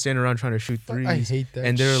just trying to stand around trying to shoot threes. I hate that.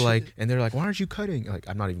 And they're shit. like, why aren't you cutting? Like,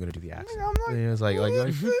 I'm not even gonna do the accent. And it was like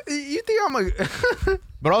you think I'm a?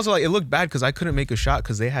 But also like it looked bad because I couldn't make a shot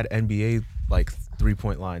because they had NBA like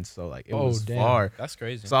 3-point lines, so like it was far. That's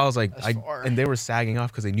crazy. So I was like, and they were sagging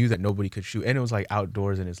off because they knew that nobody could shoot, and it was like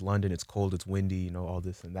outdoors and it's London, it's cold, it's windy, all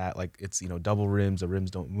this and that. Like it's double rims, the rims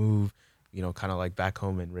don't move. Kind of like back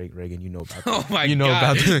home in Reagan, about that. Oh my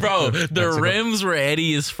God. Bro, the rims where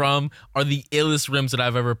Eddie is from are the illest rims that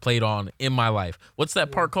I've ever played on in my life. What's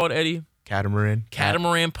that park called, Eddie? Catamaran.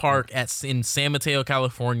 Catamaran Park in San Mateo,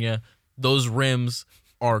 California. Those rims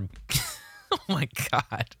are, oh my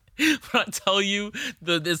God. When I tell you,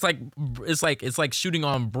 it's like shooting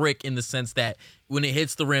on brick in the sense that when it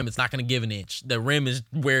hits the rim, it's not going to give an inch. The rim is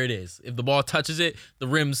where it is. If the ball touches it, the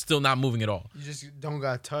rim's still not moving at all. You just don't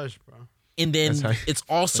got touched, bro. And then it's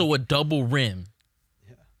also a double rim.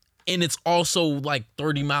 Yeah. And it's also like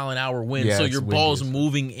 30-mile-an-hour wind. Yeah, so your ball's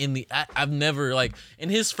moving in the... I've never and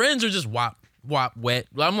his friends are just wet.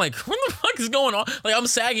 I'm like, what the fuck is going on? Like I'm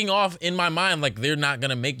sagging off in my mind. Like they're not going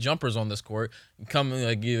to make jumpers on this court. You're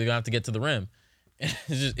going to have to get to the rim.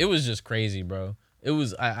 It was just crazy, bro. It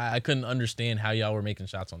was... I couldn't understand how y'all were making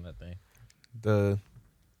shots on that thing.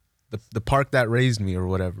 The park that raised me or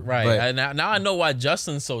whatever. Right. But, now I know why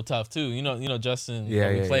Justin's so tough too. You know Justin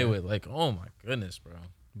we play with. Like, oh my goodness, bro.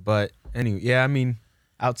 But anyway, I mean,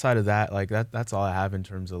 outside of that, like that's all I have in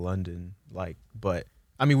terms of London. Like, but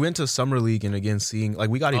I mean, we went to Summer League and again seeing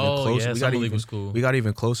like we got even closer. Yeah, Summer League was cool. We got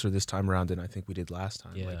even closer this time around than I think we did last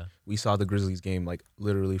time. Yeah. Like, we saw the Grizzlies game like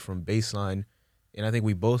literally from baseline, and I think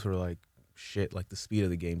we both were like, shit, like the speed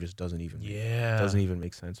of the game just doesn't even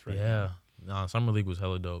make sense right now. No, Summer League was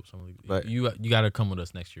hella dope. Summer League. But you got to come with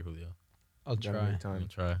us next year, Julio. I'll try.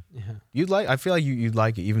 Try. Yeah. I feel like you'd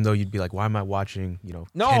like it, even though you'd be like, why am I watching, No,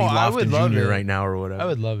 Kenny I Lofton would love Jr. it. right now or whatever. I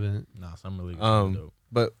would love it. Nah, Summer League was dope.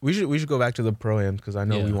 But we should go back to the pro-ams because I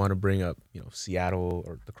know we Yeah. want to bring up, Seattle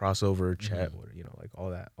or the crossover, Chet, or like all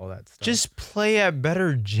that stuff. Just play at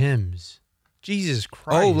better gyms. Jesus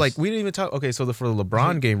Christ. Oh, like we didn't even talk. Okay, so for the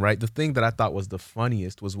LeBron game, right? The thing that I thought was the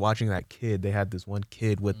funniest was watching that kid. They had this one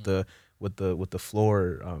kid with the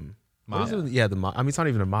floor. What is it? Yeah, the mop. I mean, it's not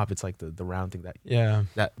even a mop. It's like the round thing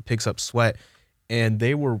that picks up sweat. And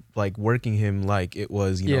they were like working him like it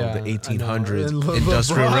was, the 1800s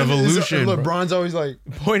Industrial Revolution. LeBron's always like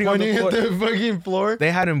pointing at the fucking floor.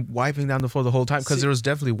 They had him wiping down the floor the whole time because there was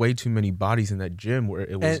definitely way too many bodies in that gym where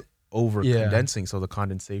it was over condensing. So the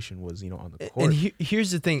condensation was, on the court. And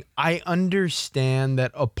here's the thing. I understand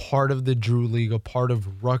that a part of the Drew League, a part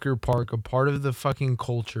of Rucker Park, a part of the fucking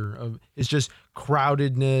culture of it's just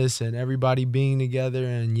crowdedness and everybody being together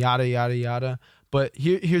and yada, yada, yada. But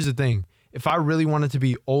here's the thing. If I really wanted to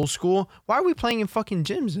be old school, why are we playing in fucking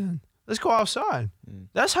gyms then? Let's go outside.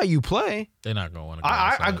 That's how you play. They're not gonna want to go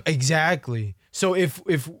outside. Exactly. So if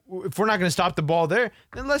we're not gonna stop the ball there,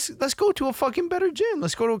 then let's go to a fucking better gym.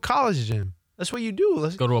 Let's go to a college gym. That's what you do.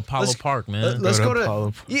 Let's go to Apollo Park, man. Let's go to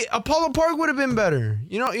Apollo. Yeah, Apollo Park would have been better.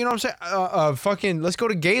 You know what I'm saying? Fucking let's go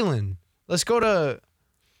to Galen. Let's go to.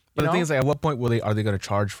 But the thing is, like, at what point are they gonna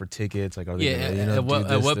charge for tickets? Like, are they? At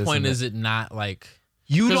what point is it not like?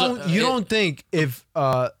 You don't think if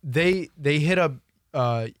they hit up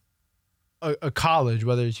a college,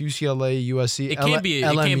 whether it's UCLA, USC, it can't be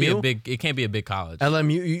LMU, it can't be a big college.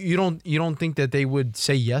 LMU, you don't think that they would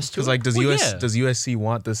say yes to it? Because like does USC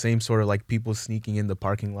want the same sort of like people sneaking in the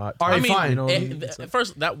parking lot? All right, fine.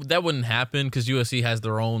 First that wouldn't happen because USC has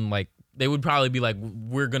their own like. They would probably be like,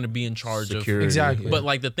 we're going to be in charge Security, of... Exactly. But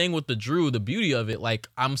like the thing with the Drew, the beauty of it, like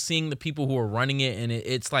I'm seeing the people who are running it and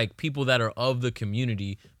it's like people that are of the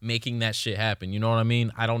community making that shit happen. You know what I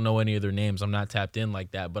mean? I don't know any of their names. I'm not tapped in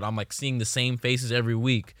like that. But I'm like seeing the same faces every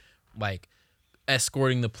week, like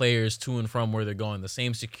escorting the players to and from where they're going. The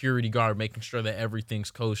same security guard making sure that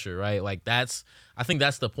everything's kosher, right? Like I think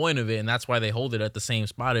that's the point of it. And that's why they hold it at the same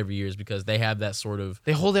spot every year is because they have that sort of...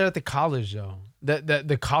 They hold it at the college though. That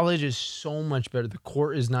the college is so much better. The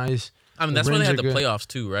court is nice. I mean, that's why they had the playoffs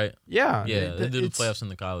too, right? Yeah. Yeah, they do the playoffs in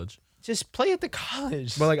the college. Just play at the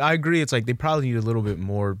college. But like, I agree. It's like they probably need a little bit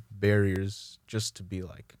more barriers just to be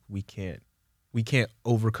like, we can't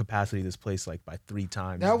over capacity this place like by 3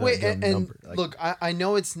 times. That way, and like, look, I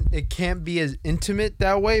know it can't be as intimate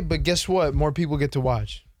that way, but guess what? More people get to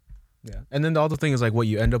watch. Yeah, and then the other thing is like what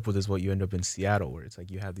you end up with is what you end up in Seattle, where it's like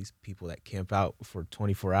you have these people that camp out for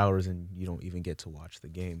 24 hours and you don't even get to watch the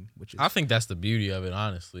game. Which is I think that's the beauty of it,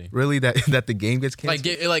 honestly. Really, that the game gets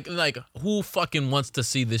canceled. Like who fucking wants to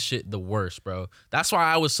see this shit the worst, bro? That's why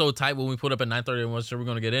I was so tight when we put up at 9:30 and wasn't sure we're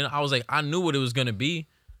gonna get in. I was like, I knew what it was gonna be.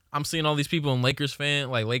 I'm seeing all these people in Lakers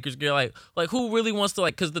gear, like who really wants to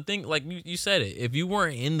because the thing, like you said it, if you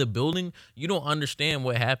weren't in the building, you don't understand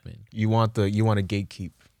what happened. You want to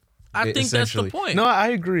gatekeep. I think that's the point. No,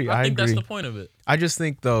 I agree. I think that's the point of it. I just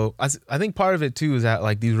think though, I think part of it too is that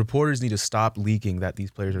like these reporters need to stop leaking that these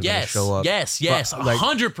players are going to show up. Yes,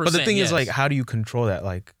 100%. But the thing is like, how do you control that?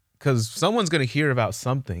 Like, because someone's going to hear about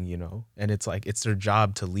something, and it's like it's their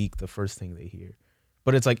job to leak the first thing they hear.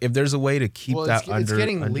 But it's like if there's a way to keep that under, it's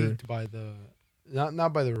getting leaked by the.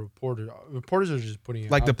 Not by the reporter. Reporters are just putting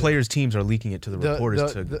it like out the there. players' teams are leaking it to the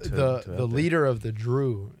reporters. The leader of the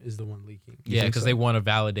Drew is the one leaking. Yeah, because they want to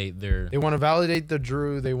validate their. They want to validate the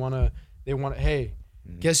Drew. They want to. Hey,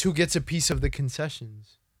 guess who gets a piece of the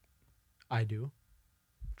concessions? I do.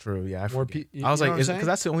 True. Yeah. I was like, because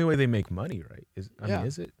that's the only way they make money, right? I mean,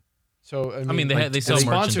 is it? So I mean, they sell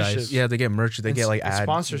merchandise. Yeah, they get merchandise. They get like ad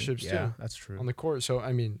sponsorships too. Yeah, that's true. On the court. So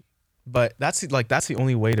I mean, but that's the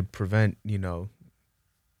only way to prevent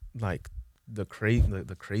like the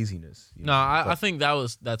craziness. I think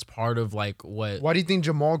that's part of like what. Why do you think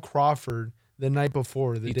Jamal Crawford the night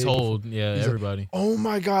before he told everybody? Like, oh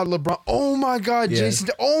my God, LeBron! Oh my God, Jason!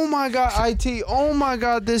 Oh my God, IT! Oh my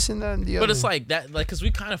God, this and that and the other. But it's like that, like, because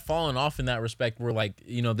we kind of fallen off in that respect. Where like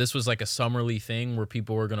this was like a summerly thing where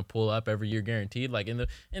people were gonna pull up every year guaranteed. Like and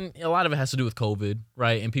a lot of it has to do with COVID,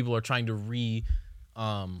 right? And people are trying to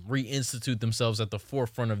reinstitute themselves at the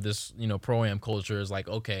forefront of this, pro-am culture is like,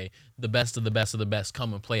 okay, the best of the best of the best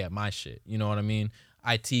come and play at my shit. You know what I mean?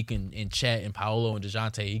 Itik and Chet and Paolo and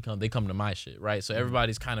DeJounte, they come to my shit, right? So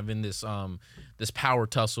everybody's kind of in this this power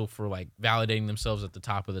tussle for like validating themselves at the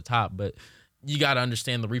top of the top, but you got to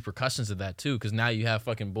understand the repercussions of that too, because now you have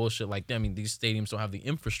fucking bullshit like that. I mean, these stadiums don't have the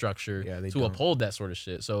infrastructure to uphold that sort of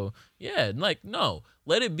shit. So yeah, like no,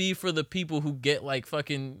 let it be for the people who get like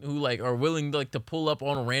fucking who like are willing like to pull up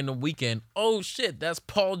on a random weekend. Oh shit, that's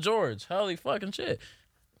Paul George. Holy fucking shit.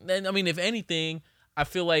 Then I mean, if anything, I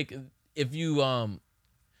feel like if you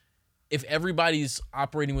if everybody's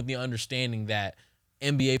operating with the understanding that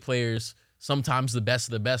NBA players, sometimes the best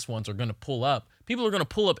of the best ones, are gonna pull up. People are going to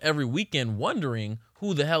pull up every weekend wondering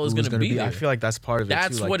who the hell is going to be there. I feel like that's part of it,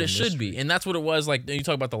 That's too, like what it should be. And that's what it was. Like, you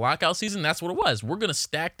talk about the lockout season, that's what it was. We're going to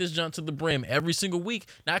stack this junk to the brim every single week.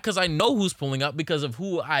 Not because I know who's pulling up, because of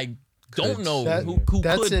who I don't know who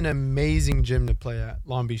That's could. an amazing gym to play at,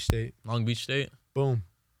 Long Beach State. Long Beach State? Boom.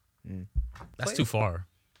 That's too far.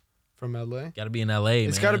 From LA? Got to be in LA, man.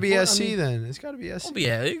 It's got to be SC then. It's got to be SC.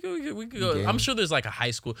 Yeah, we could go. I'm sure there's like a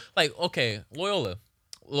high school. Like, okay,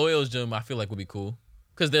 Loyola's gym I feel like would be cool.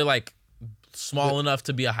 Because they're like small enough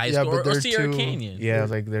to be a high school, or Sierra Canyon. Yeah,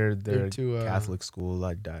 like they're too, Catholic school,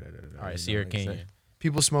 like all right, Sierra Canyon.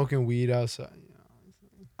 People smoking weed outside.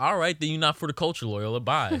 All right, then you're not for the culture, Loyola.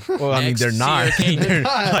 Bye. Well, I mean, they're not. They're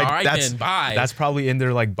not. Like, all right, then bye. That's probably in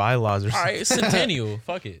their like bylaws or something. All right, Centennial.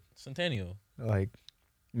 Fuck it, Centennial. Like,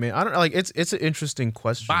 man, I don't like. It's an interesting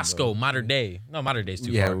question. Bosco, Modern Day. No, Modern Day's too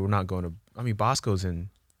far. Yeah, we're not going to. I mean, Bosco's in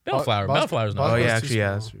Bellflower. Bellflower's not. Oh yeah, actually,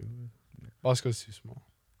 yeah, that's true. Bosco's too small.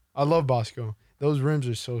 I love Bosco. Those rims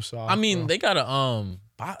are so soft. I mean, bro. they got a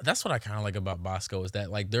that's what I kind of like about Bosco, is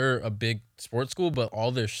that like they're a big sports school, but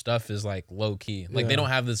all their stuff is like low key. Like they don't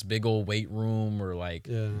have this big old weight room or like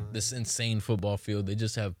this insane football field. They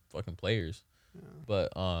just have fucking players. Yeah.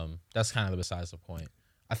 But that's kind of besides the point.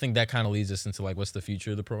 I think that kind of leads us into like what's the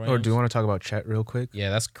future of the program. Or do you want to talk about Chet real quick? Yeah,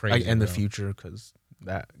 that's crazy. And the future, because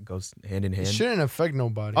that goes hand in hand. It shouldn't affect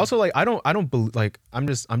nobody. Also, like I don't believe, like I'm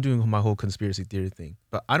doing my whole conspiracy theory thing,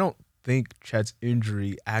 but I don't think Chet's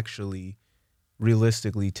injury actually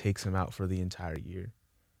realistically takes him out for the entire year.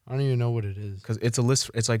 I don't even know what it is. Because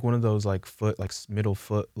it's like one of those like middle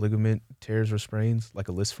foot ligament tears or sprains, like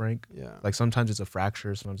a Lisfranc. Yeah. Like sometimes it's a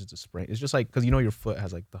fracture, sometimes it's a sprain. It's just like, because you know your foot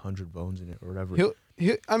has like the 100 bones in it or whatever.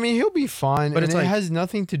 He'll be fine, but it has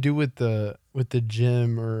nothing to do with the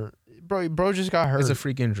gym or bro just got hurt. It's a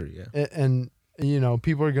freak injury, yeah. And you know,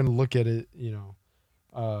 people are gonna look at it, you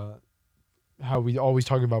know, how we always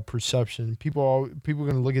talk about perception. People are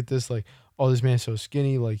gonna look at this like, oh, this man's so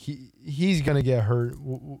skinny, like he's gonna get hurt.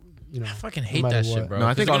 You know, I fucking hate that shit, bro. No,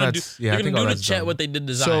 I think all that's they're gonna do to Chet what they did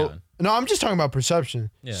to Zion. So, no, I'm just talking about perception.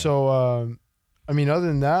 Yeah. So, I mean, other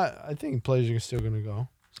than that, I think players are still gonna go.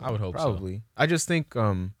 I would hope probably. So. I just think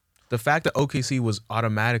the fact that OKC was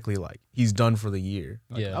automatically like he's done for the year.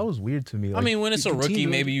 Like, that was weird to me. Like, I mean, when it's a rookie,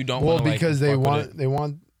 maybe you don't. Well, wanna, because they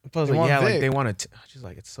want. Plus, like, yeah, Vic. Like they want to. Just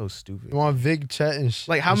like it's so stupid. They want Vic, Chet, and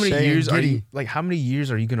like how many years are you? Like how many years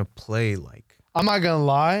are you gonna play? Like I'm not gonna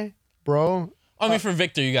lie, bro. I mean, for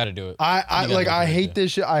Victor, you got to do it. I hate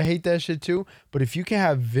this shit. I hate that shit too. But if you can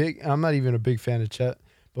have Vic, I'm not even a big fan of Chet.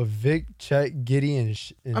 But Vic, Chet, Giddy,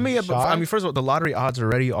 and I mean, yeah, but first of all, the lottery odds are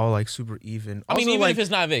already all like super even. I mean, even if it's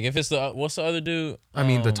not Vic, if it's what's the other dude? I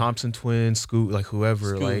mean, the Thompson twins, Scoot, like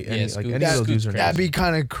whoever, Scoot, like any of Scoot. those dudes are. That'd be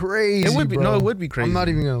kind of crazy. It would be. Bro. No, it would be crazy. I'm not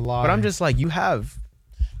even gonna lie. But I'm just like, you have.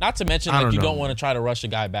 Not to mention, like, you don't want to try to rush a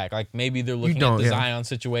guy back. Like, maybe they're looking at the Zion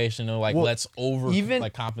situation or like, let's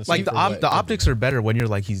compensate. Like the optics are better when you're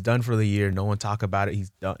like, he's done for the year. No one talk about it. He's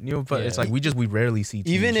done. You know, but it's like we rarely see.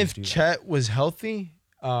 Even if Chet was healthy,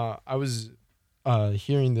 I was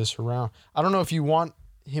hearing this around. I don't know if you want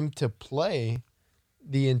him to play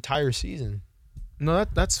the entire season. No,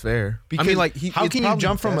 that's fair. Because I mean, like, how can you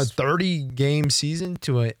jump from a 30-game season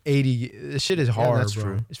to an 80? This shit is hard. Yeah, that's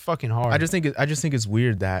true. It's fucking hard. I just think it's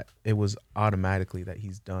weird that it was automatically that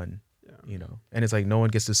he's done. Yeah. You know, and it's like no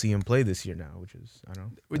one gets to see him play this year now, which is I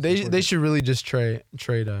don't know. They should really just trade.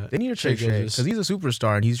 They need to trade because he's a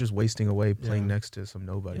superstar and he's just wasting away playing next to some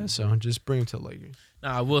nobody. Yeah, so just bring him to the Lakers.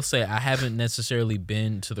 Now I will say I haven't necessarily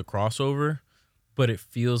been to the crossover, but it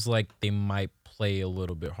feels like they might play a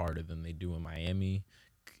little bit harder than they do in Miami,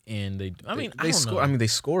 and they score. I mean, they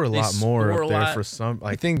score a lot more up there for some.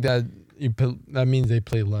 Like, I think that that means they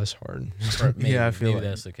play less hard. Maybe, yeah, I feel maybe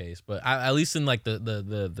that's the case. But at least in like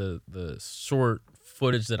the short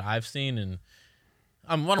footage that I've seen, and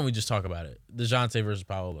why don't we just talk about it? DeJounte versus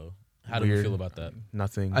Paolo. How do you feel about that?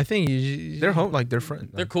 Nothing. I think they're home, like they're friends.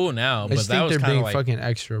 They're cool now, but I just that think was they're being like, fucking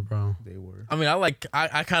extra, bro. They were. I mean,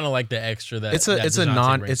 I kind of like the extra that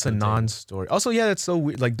it's a non-story. Also, yeah, that's so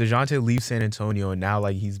weird. Like DeJounte leaves San Antonio, and now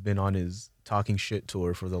like he's been on his talking shit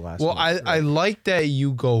tour for the last. Well, I like that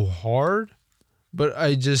you go hard, but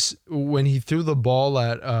I just when he threw the ball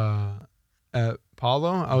at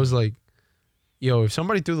Paulo, I was like, yo, if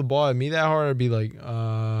somebody threw the ball at me that hard, I'd be like,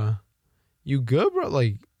 you good, bro?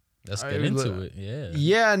 Like, let's get into it. Yeah.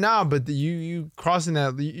 Yeah, nah, but you crossing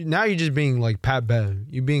that now you're just being like Pat Bev.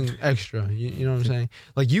 You being extra. You know what I'm saying?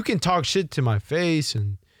 Like you can talk shit to my face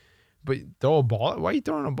but throw a ball. Why are you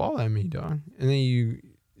throwing a ball at me, dog? And then you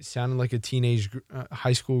sounded like a teenage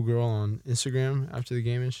high school girl on Instagram after the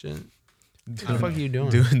game and shit. What the fuck are you doing?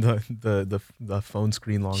 Doing the phone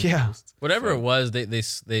screen long. Yeah. posts. Whatever it was,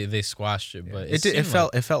 they squashed it, but it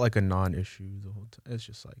felt like a non-issue the whole time. It's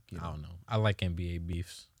just like I don't know. I like NBA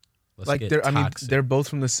beefs. Let's like get they're they're both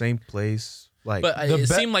from the same place. Like, but it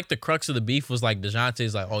seemed like the crux of the beef was like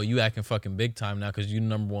DeJounte's like, oh, you acting fucking big time now because you the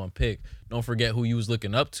number one pick. Don't forget who you was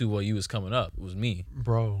looking up to while you was coming up. It was me,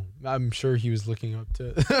 bro. I'm sure he was looking up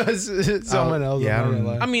to someone else. Yeah,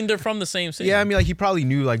 I mean, they're from the same city. Yeah, I mean, like he probably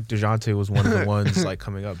knew like DeJounte was one of the ones like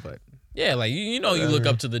coming up, but yeah, like you know, you look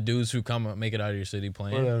up to the dudes who come up, make it out of your city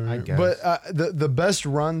playing. Whatever. I guess. But the best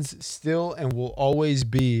runs still and will always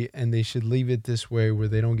be, and they should leave it this way where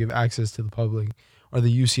they don't give access to the public, are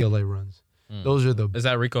the UCLA runs. Those are the. Is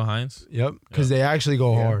that Rico Hines? Yep, because they actually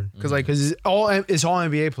go hard. Because like it's all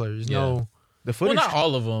NBA players. No, the footage. Well, not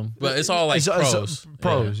all of them, but it's all like pros.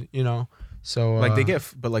 Pros, you know. So like they get,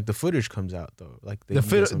 but like the footage comes out though. Like the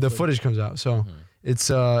footage comes out. So it's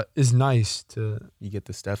nice to. You get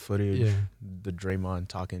the Steph footage, Yeah. the Draymond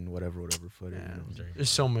talking whatever footage. Yeah, you know. there's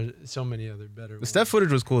so many other better. The Steph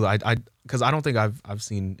footage was cool. Because I don't think I've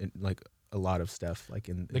seen like a lot of Steph like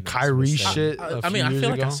in the Kyrie shit. I mean, I feel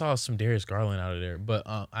like I saw some Darius Garland out of there, but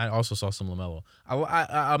I also saw some LaMelo.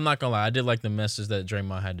 I'm not gonna lie, I did like the message that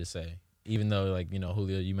Draymond had to say. Even though, like, you know,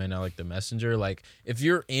 Julio, you may not like the messenger. Like, if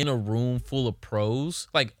you're in a room full of pros,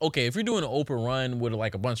 like, okay, if you're doing an open run with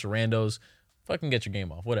like a bunch of randos, fucking get your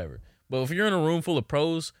game off, whatever. But if you're in a room full of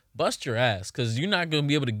pros, bust your ass, because you're not gonna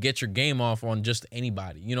be able to get your game off on just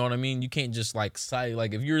anybody. You know what I mean? You can't just like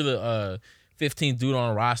if you're the 15th dude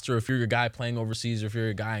on a roster, if you're a guy playing overseas, or if you're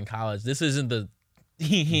a guy in college, this isn't the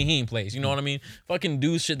place. You know what I mean? Fucking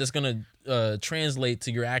do shit that's gonna translate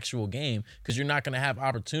to your actual game, because you're not gonna have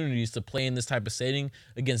opportunities to play in this type of setting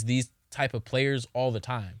against these type of players all the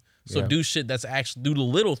time. So do shit that's actually, do the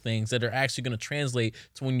little things that are actually gonna translate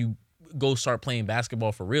to when you go start playing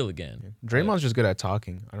basketball for real again. Draymond's just good at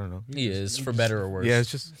talking. I don't know. He is, for better or worse. Yeah,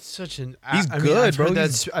 it's just such an. He's good, bro.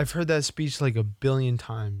 I've heard that speech like a billion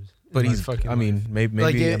times. But he's fucking. I mean, maybe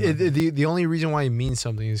like the only reason why he means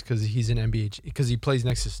something is because he's an NBA, because he plays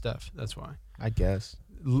next to Steph. That's why. I guess.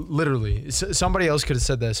 Literally, somebody else could have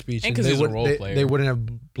said that speech, and because he's a role player, they wouldn't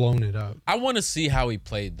have blown it up. I want to see how he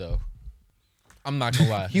played though. I'm not gonna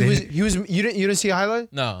lie. He was. You didn't see a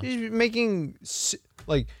highlight? No. He's making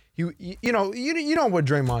like. You know what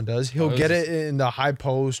Draymond does. He'll get it in the high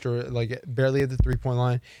post or like barely at the 3-point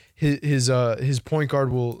line. His point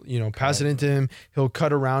guard will pass it into him. He'll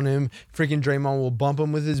cut around him. Freaking Draymond will bump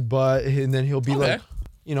him with his butt, and then he'll be like,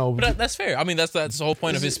 But that's fair. I mean, that's the whole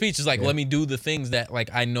point of his speech is like, let me do the things that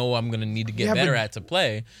like I know I'm gonna need to get better at to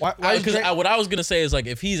play. Why what I was gonna say is like,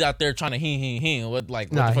 if he's out there trying to what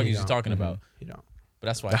the fuck is he talking about? You know. But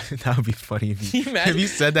that's why that would be funny if he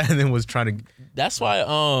said that and then was trying to. That's why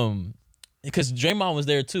because Draymond was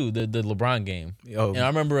there too, the LeBron game, and I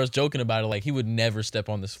remember us joking about it, like he would never step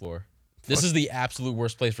on this floor. This is the absolute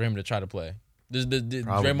worst place for him to try to play.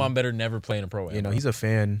 Draymond better never play in a pro-am. You know, he's a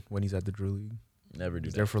fan when he's at the Drew League. Never do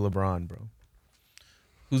he's that. There for LeBron, bro.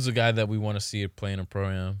 Who's the guy that we want to see play in a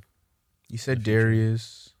pro-am? You said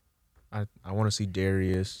Darius. I want to see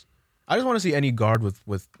Darius. I just want to see any guard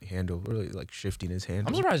with handle, really like shifting his hand.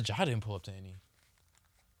 I'm surprised Ja didn't pull up to any.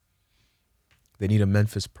 They need a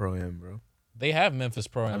Memphis Pro-Am, bro. They have Memphis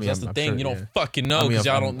Pro-Ams. I mean, That's the thing. Sure, you don't fucking know because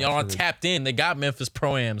y'all not sure tapped in. They got Memphis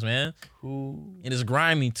Pro-Ams, man. Who? And it's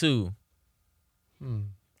grimy too.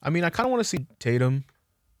 I mean, I kind of want to see Tatum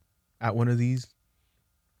at one of these.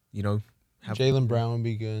 You know, Jaylen Brown would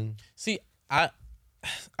be good. See, I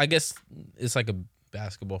guess it's like a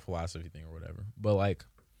basketball philosophy thing or whatever. But like,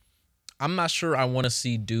 I'm not sure I want to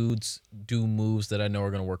see dudes do moves that I know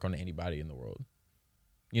are going to work on anybody in the world.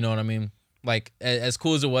 You know what I mean? Like, as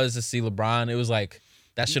cool as it was to see LeBron, it was like,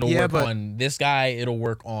 that shit'll work on this guy. It'll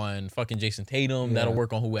work on fucking Jason Tatum. Yeah. That'll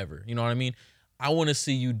work on whoever. You know what I mean? I want to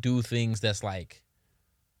see you do things that's like,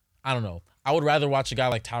 I don't know. I would rather watch a guy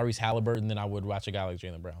like Tyrese Halliburton than I would watch a guy like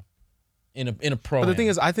Jaylen Brown in a pro. But the thing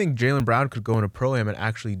is, I think Jaylen Brown could go in a pro-am and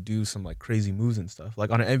actually do some like crazy moves and stuff. Like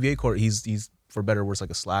on an NBA court, he's for better or worse like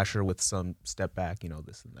a slasher with some step back,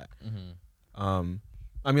 this and that.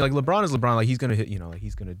 I mean, like LeBron is LeBron. Like he's gonna hit, like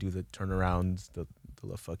he's gonna do the turnarounds, the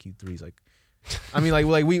fuck you threes. Like, I mean,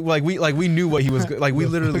 we knew what he was like. We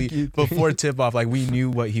literally before tip off, like we knew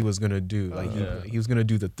what he was gonna do. Like he was gonna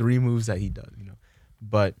do the 3 moves that he does.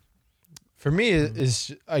 But for me,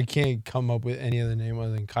 it's I can't come up with any other name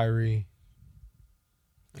other than Kyrie.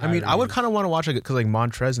 I mean, I would kind of want to watch it because like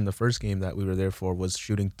Montrez in the first game that we were there for was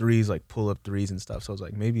shooting threes, like pull up threes and stuff. So I was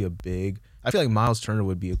like, maybe a big. I feel like Miles Turner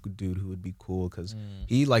would be a dude who would be cool because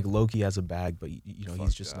he like low-key has a bag, but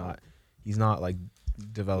he's just not. He's not like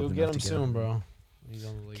developed. You'll enough get him to soon, bro. He's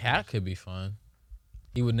on the league. Cat could be fun.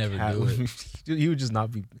 He would never do it. He would just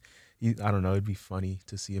not be. I don't know. It'd be funny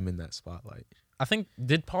to see him in that spotlight. I think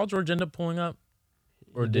did Paul George end up pulling up,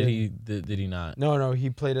 or did he not? No, he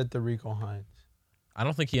played at the Rico Hines. I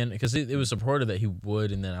don't think he ended because it was reported that he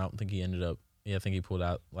would, and then I don't think he ended up. Yeah, I think he pulled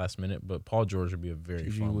out last minute. But Paul George would be a very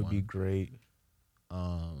PG fun would one. be great.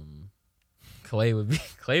 Clay would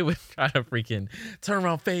try to freaking turn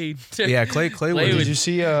around fade. Yeah, Clay would. Did you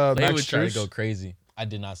see Clay Max would try to Strus? go crazy. I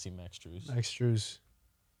did not see Max Strus. Max Strus.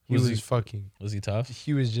 He Was was he- fucking. Was he tough?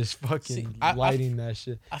 He was just fucking See, lighting that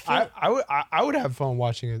shit. I would have fun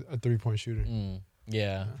watching a 3-point shooter.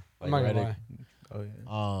 Yeah. I'm not gonna Redick. lie. Oh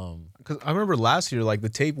yeah. Um, Because I remember Last year, like the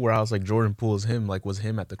tape where I was like Jordan Poole is him, like was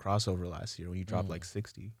him at the crossover last year when he dropped like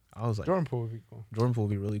 60. I was like Jordan Poole would be cool. Jordan Poole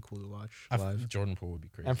would be really cool to watch live. Jordan Poole would be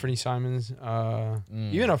crazy. Anthony Simons.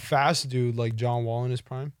 Even a fast dude like John Wall in his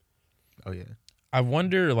prime. Oh yeah. I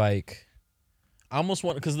wonder, like, I almost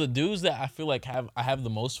want because the dudes that I feel like I have the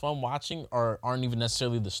most fun watching aren't even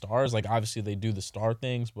necessarily the stars. Like, obviously they do the star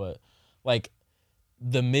things, but like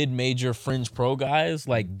the mid-major fringe pro guys,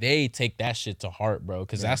 like they take that shit to heart, bro,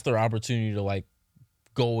 because that's their opportunity to like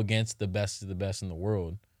go against the best of the best in the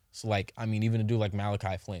world. So like, I mean, even to do like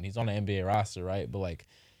Malachi Flynn, he's on the NBA roster, right? But like,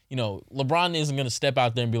 LeBron isn't gonna step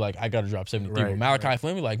out there and be like, I gotta drop 73. But Malachi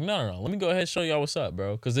Flynn be like, no, let me go ahead and show y'all what's up,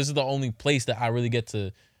 bro, because this is the only place that I really get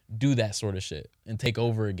to do that sort of shit and take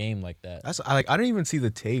over a game like that. I didn't even see the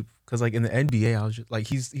tape because like in the NBA I was just like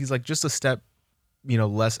he's like just a step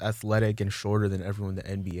less athletic and shorter than everyone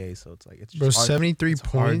in the NBA, so it's like it's just Bro, hard, 73 it's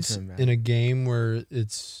hard points to in a game where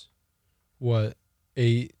it's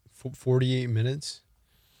 48 minutes.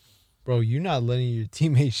 Bro, you're not letting your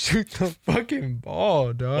teammates shoot the fucking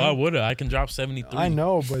ball, dog. Why would I can drop 73. I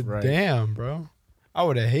know, but Right. damn, bro. I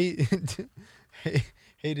would have hated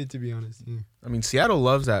to be on his team. I mean, Seattle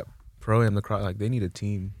loves that pro-am, the crowd. Like they need a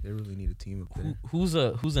team. They really need a team up there. Who's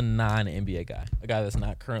a non-NBA guy? A guy that's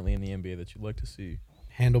not currently in the NBA that you'd like to see?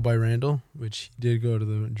 Handled by Randall, which he did go to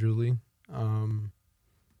the Drew League. I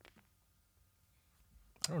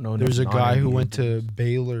don't know. There's a enough guy who non-NBA went to dudes.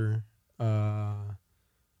 Baylor.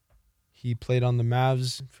 He played on the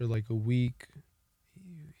Mavs for like a week.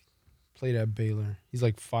 He played at Baylor. He's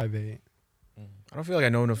like 5'8". I don't feel like I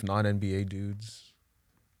know enough non-NBA dudes.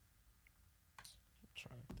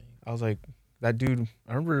 I was like that dude.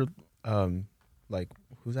 I remember, like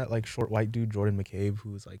who's that like short white dude, Jordan McCabe,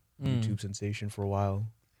 who was like YouTube sensation for a while.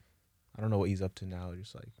 I don't know what he's up to now.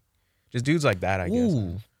 Just dudes like that, I guess.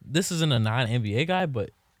 Ooh, this isn't a non-NBA guy,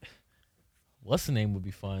 but what's the name would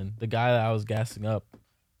be fun? The guy that I was gassing up,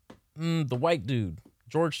 the white dude,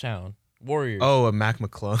 Georgetown Warriors. Oh, a Mac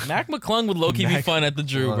McClung. Mac McClung would low-key be fun at the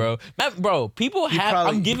Drew, bro.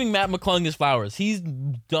 I'm giving Matt McClung his flowers. He's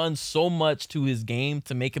done so much to his game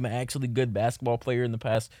to make him an actually good basketball player in the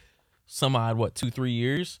past 2-3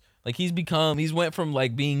 years. Like he's went from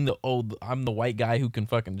like being I'm the white guy who can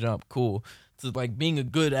fucking jump, cool, to like being a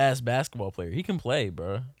good ass basketball player. He can play,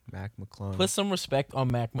 bro. Mac McClung. Put some respect on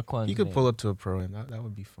Mac McClung. He could pull up to a pro-am. That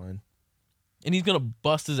would be fun. And he's gonna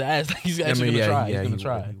bust his ass. Like he's actually gonna try. Yeah, he's gonna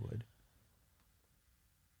try. He would.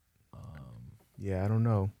 Yeah, I don't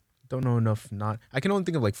know. Don't know enough. I can only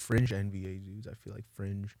think of like fringe NBA dudes. I feel like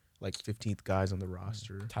fringe, like 15th guys on the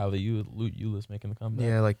roster. Tyler Ulis making the comeback.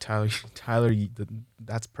 Yeah, like Tyler.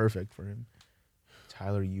 That's perfect for him.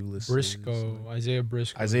 Tyler Ulis. Briscoe, Isaiah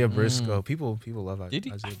Briscoe. Isaiah Briscoe. People love Did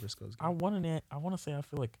he? Isaiah Briscoe's game. I want to say I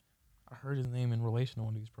feel like I heard his name in relation to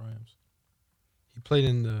one of these primes. He played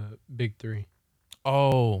in the Big Three.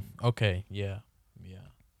 Oh, okay, yeah.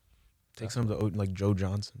 Take some of the like Joe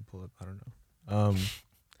Johnson. Pull up. I don't know.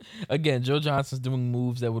 Again, Joe Johnson's doing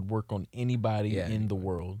moves that would work on anybody in the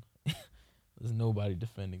world. There's nobody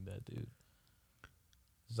defending that dude.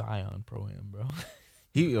 Zion Pro-Am, bro.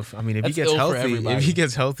 If he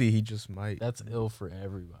gets healthy, he just might. That's ill for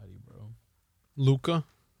everybody, bro. Luka.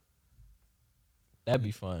 That'd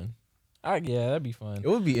be fun. That'd be fun. It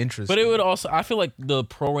would be interesting. But it would also, I feel like the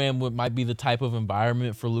pro-am might be the type of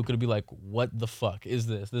environment for Luka to be like, what the fuck is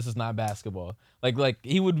this? This is not basketball. Like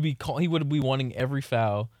he would be wanting every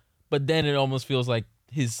foul, but then it almost feels like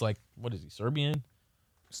his like, what is he, Serbian?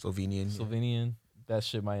 Slovenian. That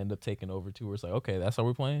shit might end up taking over too. Where it's like, okay, that's how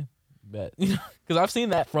we're playing. Bet, because I've seen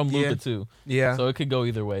that from Luka too. Yeah. So it could go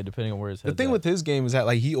either way depending on where his head's The thing at. with his game is that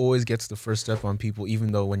like he always gets the first step on people,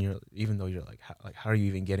 even though you're like how are you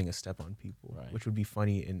even getting a step on people? Right. Which would be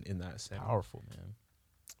funny in that setting. Powerful, man.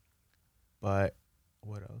 But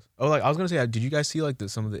what else? Oh, like I was gonna say, did you guys see like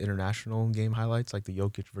some of the international game highlights, like the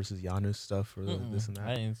Jokic versus Giannis stuff, or this and that?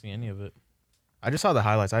 I didn't see any of it. I just saw the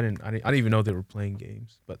highlights. I didn't even know they were playing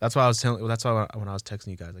games. But that's why I was telling. That's why when I was texting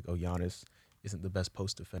you guys, like, oh, Giannis isn't the best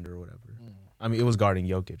post defender or whatever. I mean, it was guarding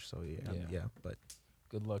Jokic, so yeah. But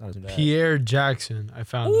good luck with with that. Pierre Jackson. I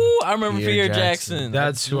found. Ooh, I remember Pierre Pierre Jackson.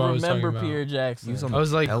 That's who I was talking remember about. Pierre Jackson. He's on I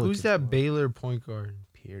was like, Pelicans, who's that bro. Baylor point guard?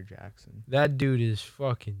 Pierre Jackson. That dude is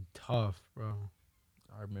fucking tough, bro.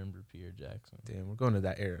 I remember Pierre Jackson. Damn, we're going to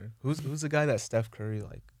that era. Who's the guy that Steph Curry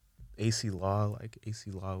like? AC Law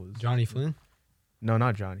was Johnny Flynn. No,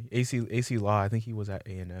 not Johnny. AC Law. I think he was at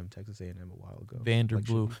A&M, Texas A&M a while ago.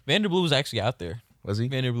 Vanderblue. Vanderblue was actually out there. Was he?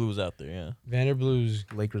 Vanderblue was out there, yeah. Vanderblue's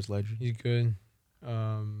Lakers legend. he's good.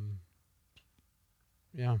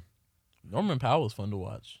 Yeah. Norman Powell was fun to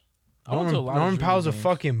watch. I went to a lot of Norman Drew Powell's a games.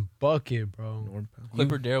 fucking bucket, bro. Norman Powell.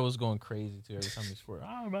 Clipper Dare was going crazy too every time he scored.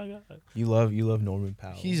 Oh my god. You love Norman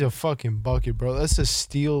Powell. He's a fucking bucket, bro. That's a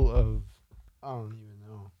steal of I don't even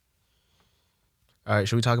know. All right,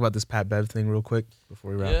 should we talk about this Pat Bev thing real quick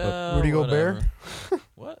before we wrap up? Rudy Gobert?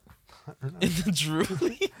 What? In the Drew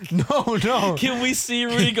League? No. Can we see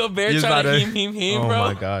Rudy Gobert He's trying to about to- him, Oh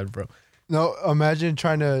bro? my god, bro. No, imagine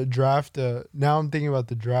trying to draft now I'm thinking about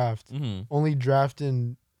the draft. Mm-hmm. Only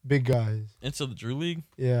drafting big guys. Into the Drew League?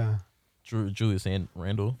 Yeah. Julius and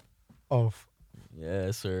Randle. Oh,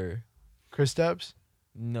 Yes, sir. Chris Stapps?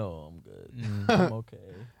 No, I'm good. I'm okay.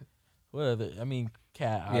 What other? I mean,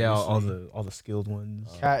 Cat. Yeah, Obviously. all the skilled ones.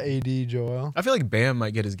 Cat AD Joel. I feel like Bam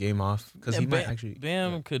might get his game off because he might actually.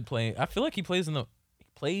 Bam could play. I feel like he plays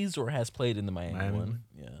or has played in the Miami Miami one.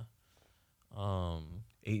 Yeah.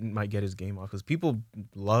 Ayton might get his game off because people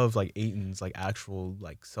love like Ayton's like actual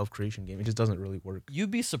like self creation game. It just doesn't really work.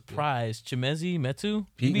 You'd be surprised, Chimezi Metu.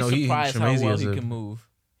 He- You'd be no, he- surprised how Chimezie well is he a- can move.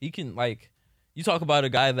 He can like. You talk about a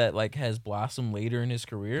guy that like has blossomed later in his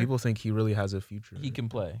career. People think he really has a future. He can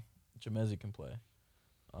play. Chimezi can play.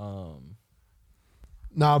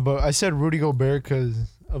 Nah, but I said Rudy Gobert because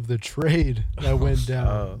of the trade that went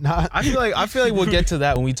down. I feel like we'll get to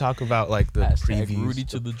that when we talk about like the Hashtag previews. Rudy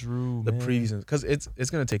to the Drew. the man. previews because it's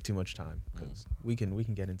gonna take too much time because we can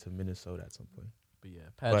get into Minnesota at some point. But yeah,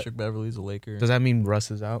 Patrick Beverly's a Laker. Does that mean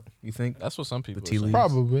Russ is out? You think? That's what some people tea are saying. leaves?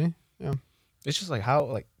 Probably. Yeah. It's just like how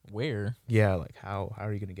like Where? yeah like how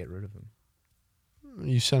are you gonna get rid of him?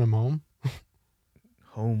 You sent him home.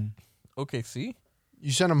 Home. Okay, see?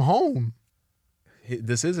 You sent him home.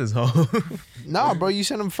 This is his home. Nah, bro, you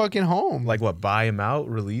sent him fucking home. Like what? Buy him out?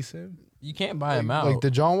 Release him? You can't buy him out. Like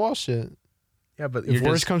the John Wall shit. Yeah, but If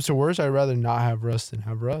worse comes to worse, I'd rather not have Russ than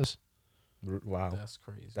have Russ. wow. That's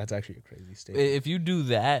crazy. That's actually a crazy statement. If you do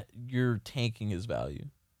that, you're tanking his value.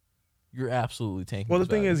 You're absolutely tanking Well, the his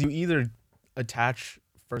thing value. is, you either attach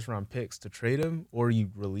first round picks to trade him, or you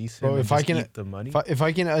release him Bro, and if I just can- eat the money. If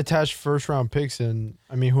I can attach first round picks, then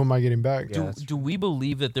I mean, who am I getting back? Yeah. Do we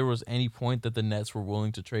believe that there was any point that the Nets were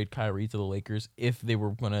willing to trade Kyrie to the Lakers if they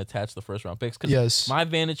were going to attach the first round picks? 'Cause Yes. my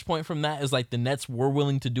vantage point from that is like the Nets were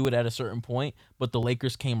willing to do it at a certain point, but the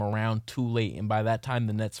Lakers came around too late, and by that time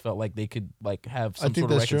the Nets felt like they could like have some think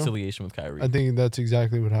sort of that's true. reconciliation with Kyrie. I think that's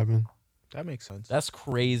exactly what happened. That makes sense. That's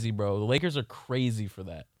crazy, bro. The Lakers are crazy for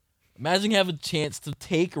that. Imagine you have a chance to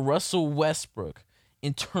take Russell Westbrook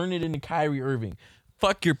and turn it into Kyrie Irving.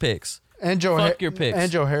 Fuck your picks. And Joe, Fuck your picks.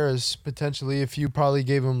 And Joe Harris potentially, if you probably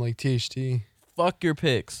gave him like THT, Fuck your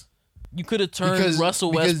picks. You could have turned Because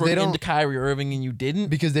Russell they Westbrook don't- into Kyrie Irving and you didn't.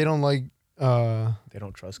 because they don't like they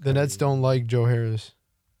don't trust the Nets Kyrie. don't like Joe Harris.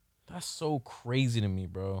 That's so crazy to me,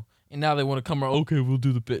 bro. And now they want to come around. Okay, we'll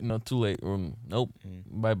do the bit. Not too late. Nope.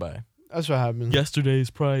 Bye bye. That's what happened. Yesterday's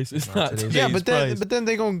price. It's Not not today's. today's Yeah, price. but then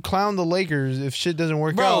they gonna clown the Lakers if shit doesn't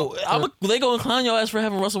work bro, out. they gonna clown your ass for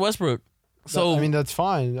having Russell Westbrook. So I mean, that's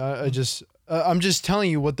fine. I'm just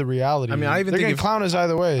telling you what the reality. I mean, is. I even they're think gonna if- clown us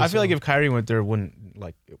either way. I feel so. like if Kyrie went there, it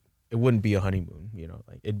wouldn't be a honeymoon. You know,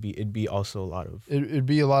 like it'd be also a lot of. it'd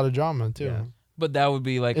be a lot of drama too. Yeah. but that would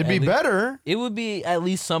be like It'd at be least- better. It would be at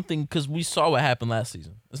least something because we saw what happened last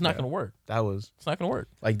season. It's not Yeah. gonna work. That was It's not gonna work.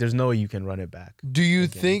 like there's no way you can run it back. Do you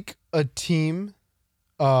Again. think a team,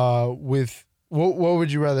 with what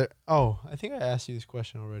would you rather? Oh, I think I asked you this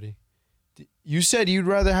question already. You said you'd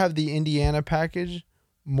rather have the Indiana package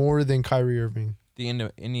more than Kyrie Irving.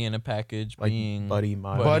 The Indiana package Like being Buddy,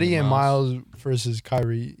 Miles. Buddy and Miles versus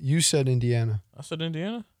Kyrie. You said Indiana. I said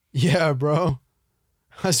Indiana? Yeah, bro.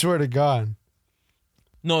 I swear to God.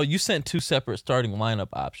 No, you sent 2 separate starting lineup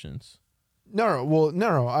options. No. Well,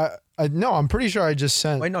 no. I'm pretty sure I just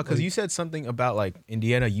sent. Wait, no, because you said something about like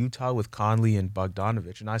Indiana, Utah with Conley and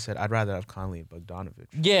Bogdanovich, and I said I'd rather have Conley and Bogdanovich.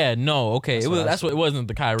 Yeah, no, okay. That's what it wasn't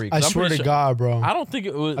the Kyrie. I swear to God, bro. I don't think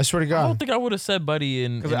it was. I swear to God. I don't think I would have said Buddy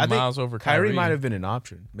and Miles over Kyrie might have been an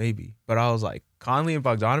option, maybe. But I was like, Conley and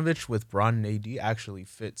Bogdanovich with Bron and AD actually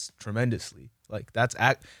fits tremendously. Like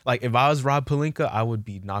like if I was Rob Pelinka, I would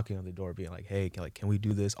be knocking on the door, being like, "Hey, can we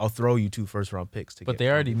do this? I'll throw you 2 first-round picks to." But they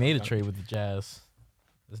already made a trade with the Jazz.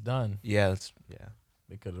 It's done. Yeah,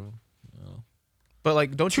 They could have. But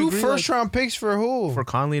like, don't you 2 agree, first-round picks for who? for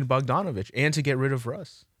Conley and Bogdanovich, and to get rid of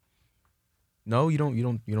Russ? No, you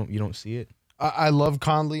don't see it. I love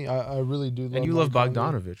Conley. I really do. And you love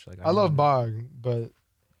Bogdanovich. Like I love Bog, but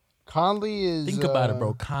Conley is. Think about it,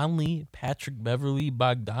 bro. Conley, Patrick Beverly,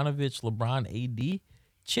 Bogdanovich, LeBron, AD,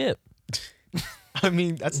 Chip. I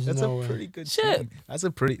mean, that's no a way. pretty good Shit. team.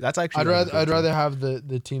 That's actually. I'd rather have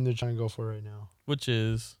the team they're trying to go for right now. Which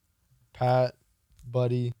is Pat,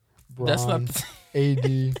 Buddy, Bron, that's not.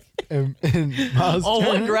 AD, and Miles. On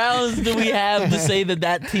what Turner. grounds do we have to say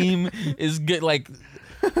that team is good? Like,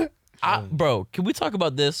 bro, can we talk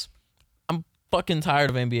about this? I'm fucking tired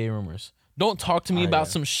of NBA rumors. Don't talk to me about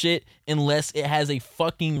some shit unless it has a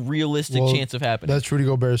fucking realistic chance of happening. That's Rudy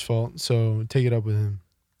Gobert's fault. So take it up with him.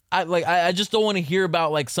 I just don't want to hear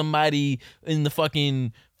about like somebody in the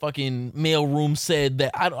fucking mail room said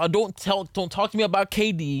that. I don't talk to me about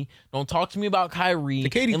KD. Don't talk to me about Kyrie. The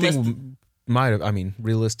KD thing might have. I mean,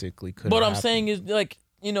 realistically, could. What I'm saying is like,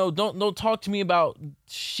 don't talk to me about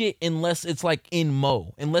shit unless it's like in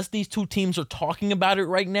Mo. Unless these 2 teams are talking about it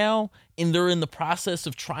right now and they're in the process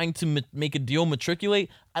of trying to make a deal matriculate.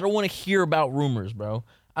 I don't want to hear about rumors, bro.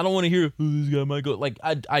 I don't want to hear this guy might go. Like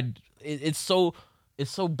it's so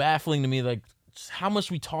baffling to me, like how much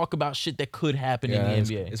we talk about shit that could happen in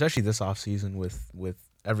the NBA, especially this offseason with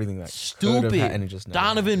everything that stupid. And it just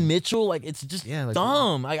Donovan happened. Mitchell, like it's just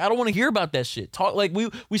dumb. Like I don't want to hear about that shit. Talk like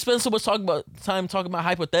we spend so much time talking about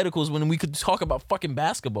hypotheticals when we could talk about fucking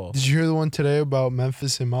basketball. Did you hear the one today about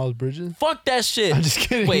Memphis and Miles Bridges? Fuck that shit. I'm just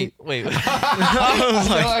kidding. Wait.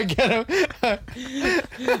 I get him.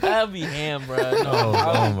 That'll be ham, bro. No,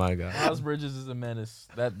 oh my god. Miles Bridges is a menace.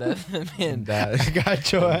 That man. I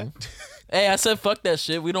got your ass. Hey, I said fuck that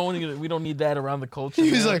shit. We don't need that around the culture.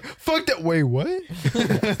 He was like, fuck that. Wait, what?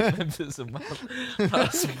 Memphis and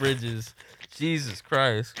Miles Bridges. Jesus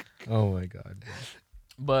Christ. Oh my god.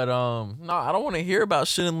 But no, I don't want to hear about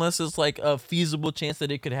shit unless it's like a feasible chance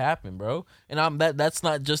that it could happen, bro. And that's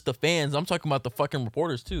not just the fans. I'm talking about the fucking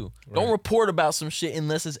reporters too. Right. Don't report about some shit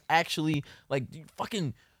unless it's actually like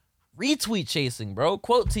fucking retweet chasing, bro.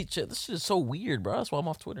 Quote teacher. This shit is so weird, bro. That's why I'm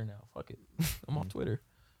off Twitter now. Fuck it. I'm off Twitter.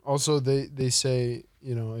 Also, they say,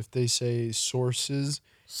 if they say sources,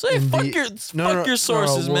 say fuck your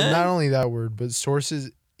sources, man. Not only that word, but sources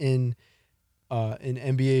in an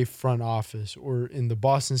NBA front office or in the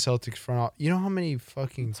Boston Celtics front office. You know how many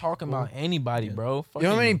fucking talking about anybody, bro. You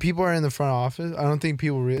know how many people are in the front office? I don't think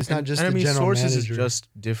people it's not just the general sources manager. Is just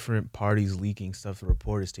different parties leaking stuff to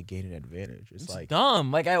reporters to gain an advantage. It's like dumb.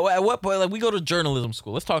 Like at what point? Like we go to journalism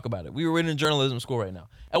school. Let's talk about it. We were in journalism school right now.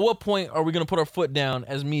 At what point are we gonna put our foot down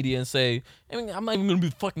as media and say, I mean, I'm not even gonna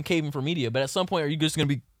be fucking caving for media, but at some point, are you just gonna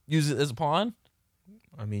be use it as a pawn?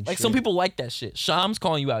 I mean, like some people like that shit. Sham's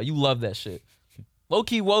calling you out. You love that shit. Low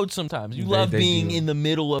key Woj sometimes. You love being in the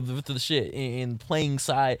middle of the shit and playing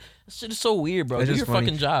side. That shit is so weird, bro. Do your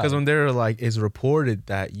fucking job. Because when they're like, it's reported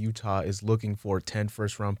that Utah is looking for 10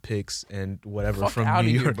 first-round picks and whatever from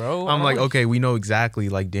New York, bro. I'm like, okay, we know exactly.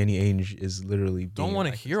 Like Danny Ainge is literally. Don't want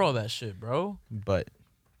to hear all that shit, bro. But,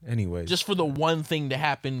 anyways, just for the one thing to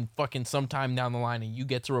happen, fucking sometime down the line, and you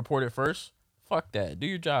get to report it first. Fuck that. Do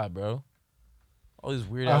your job, bro. All these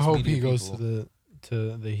weird. I hope he goes people.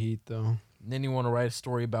 to the Heat though. And then you want to write a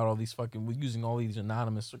story about all these fucking using all these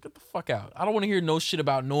anonymous. So get the fuck out. I don't want to hear no shit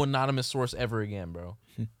about no anonymous source ever again, bro.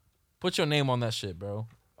 Put your name on that shit, bro.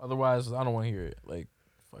 Otherwise, I don't want to hear it. Like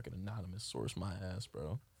fucking anonymous source, my ass,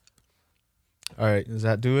 bro. All right, does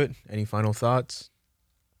that do it? Any final thoughts?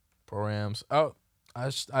 Pro-ams. Oh, I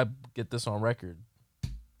get this on record.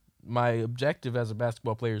 My objective as a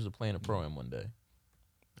basketball player is to play in a pro-am one day.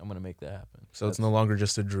 I'm gonna make that happen. So it's no longer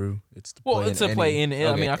just a Drew. It's to play I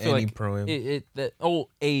mean, I feel like pro-am.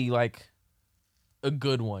 a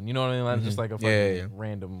good one. You know what I mean? Like just like a fucking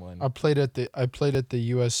random one. I played at the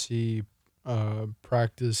USC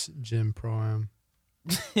practice gym pro-am.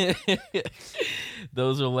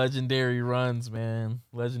 Those are legendary runs, man.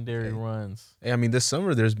 Legendary runs. Hey, I mean, this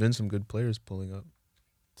summer there's been some good players pulling up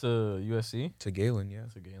To USC? to Galen, yeah,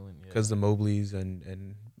 To Galen, yeah. because the Mobleys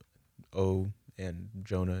and O and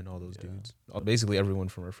Jonah and all those dudes, basically everyone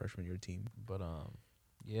from our freshman year team. But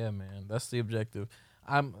yeah, man, that's the objective.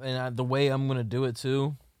 The way I'm gonna do it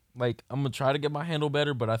too. Like, I'm gonna try to get my handle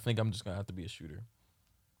better, but I think I'm just gonna have to be a shooter.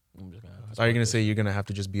 I'm just gonna have to Are you gonna say you're gonna have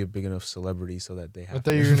to just be a big enough celebrity so that they have? I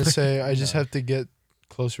thought you were gonna say I just have to get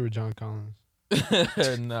closer with John Collins.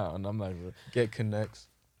 No, I'm not gonna get connects.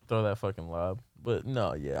 Throw that fucking lob. But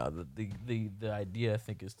no, yeah, the idea I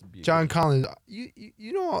think is to be John Collins.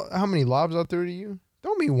 You know how many lobs I threw to you?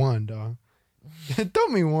 Throw me one, dog. Throw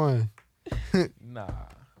me one. Nah.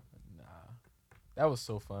 That was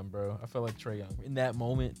so fun, bro. I felt like Trae Young in that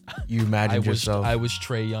moment. You imagined yourself. I was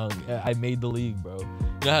Trae Young. I made the league, bro.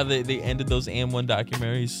 You know how they ended those AM1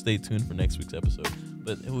 documentaries? Stay tuned for next week's episode.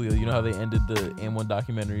 But Julio, you know how they ended the AM1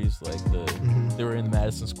 documentaries? Like they were in the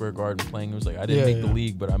Madison Square Garden playing. It was like, I didn't make the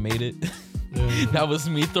league, but I made it. That was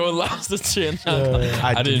me throwing lobs to Chin.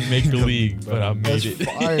 I didn't make the league, but I made it.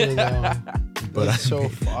 That's fire, though. But that's so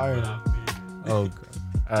fire. Oh, God.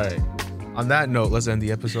 All right. On that note, let's end the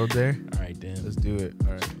episode there. All right, Dan. Let's do it.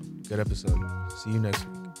 All right. Good episode. See you next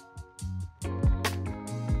week.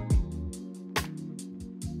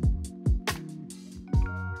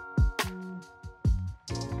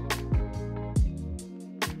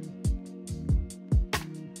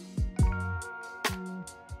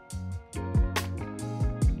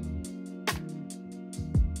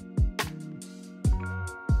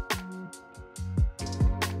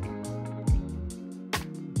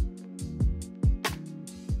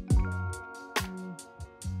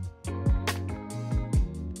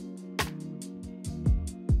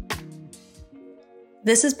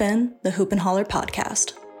 This has been the Hoop and Holler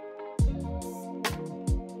Podcast.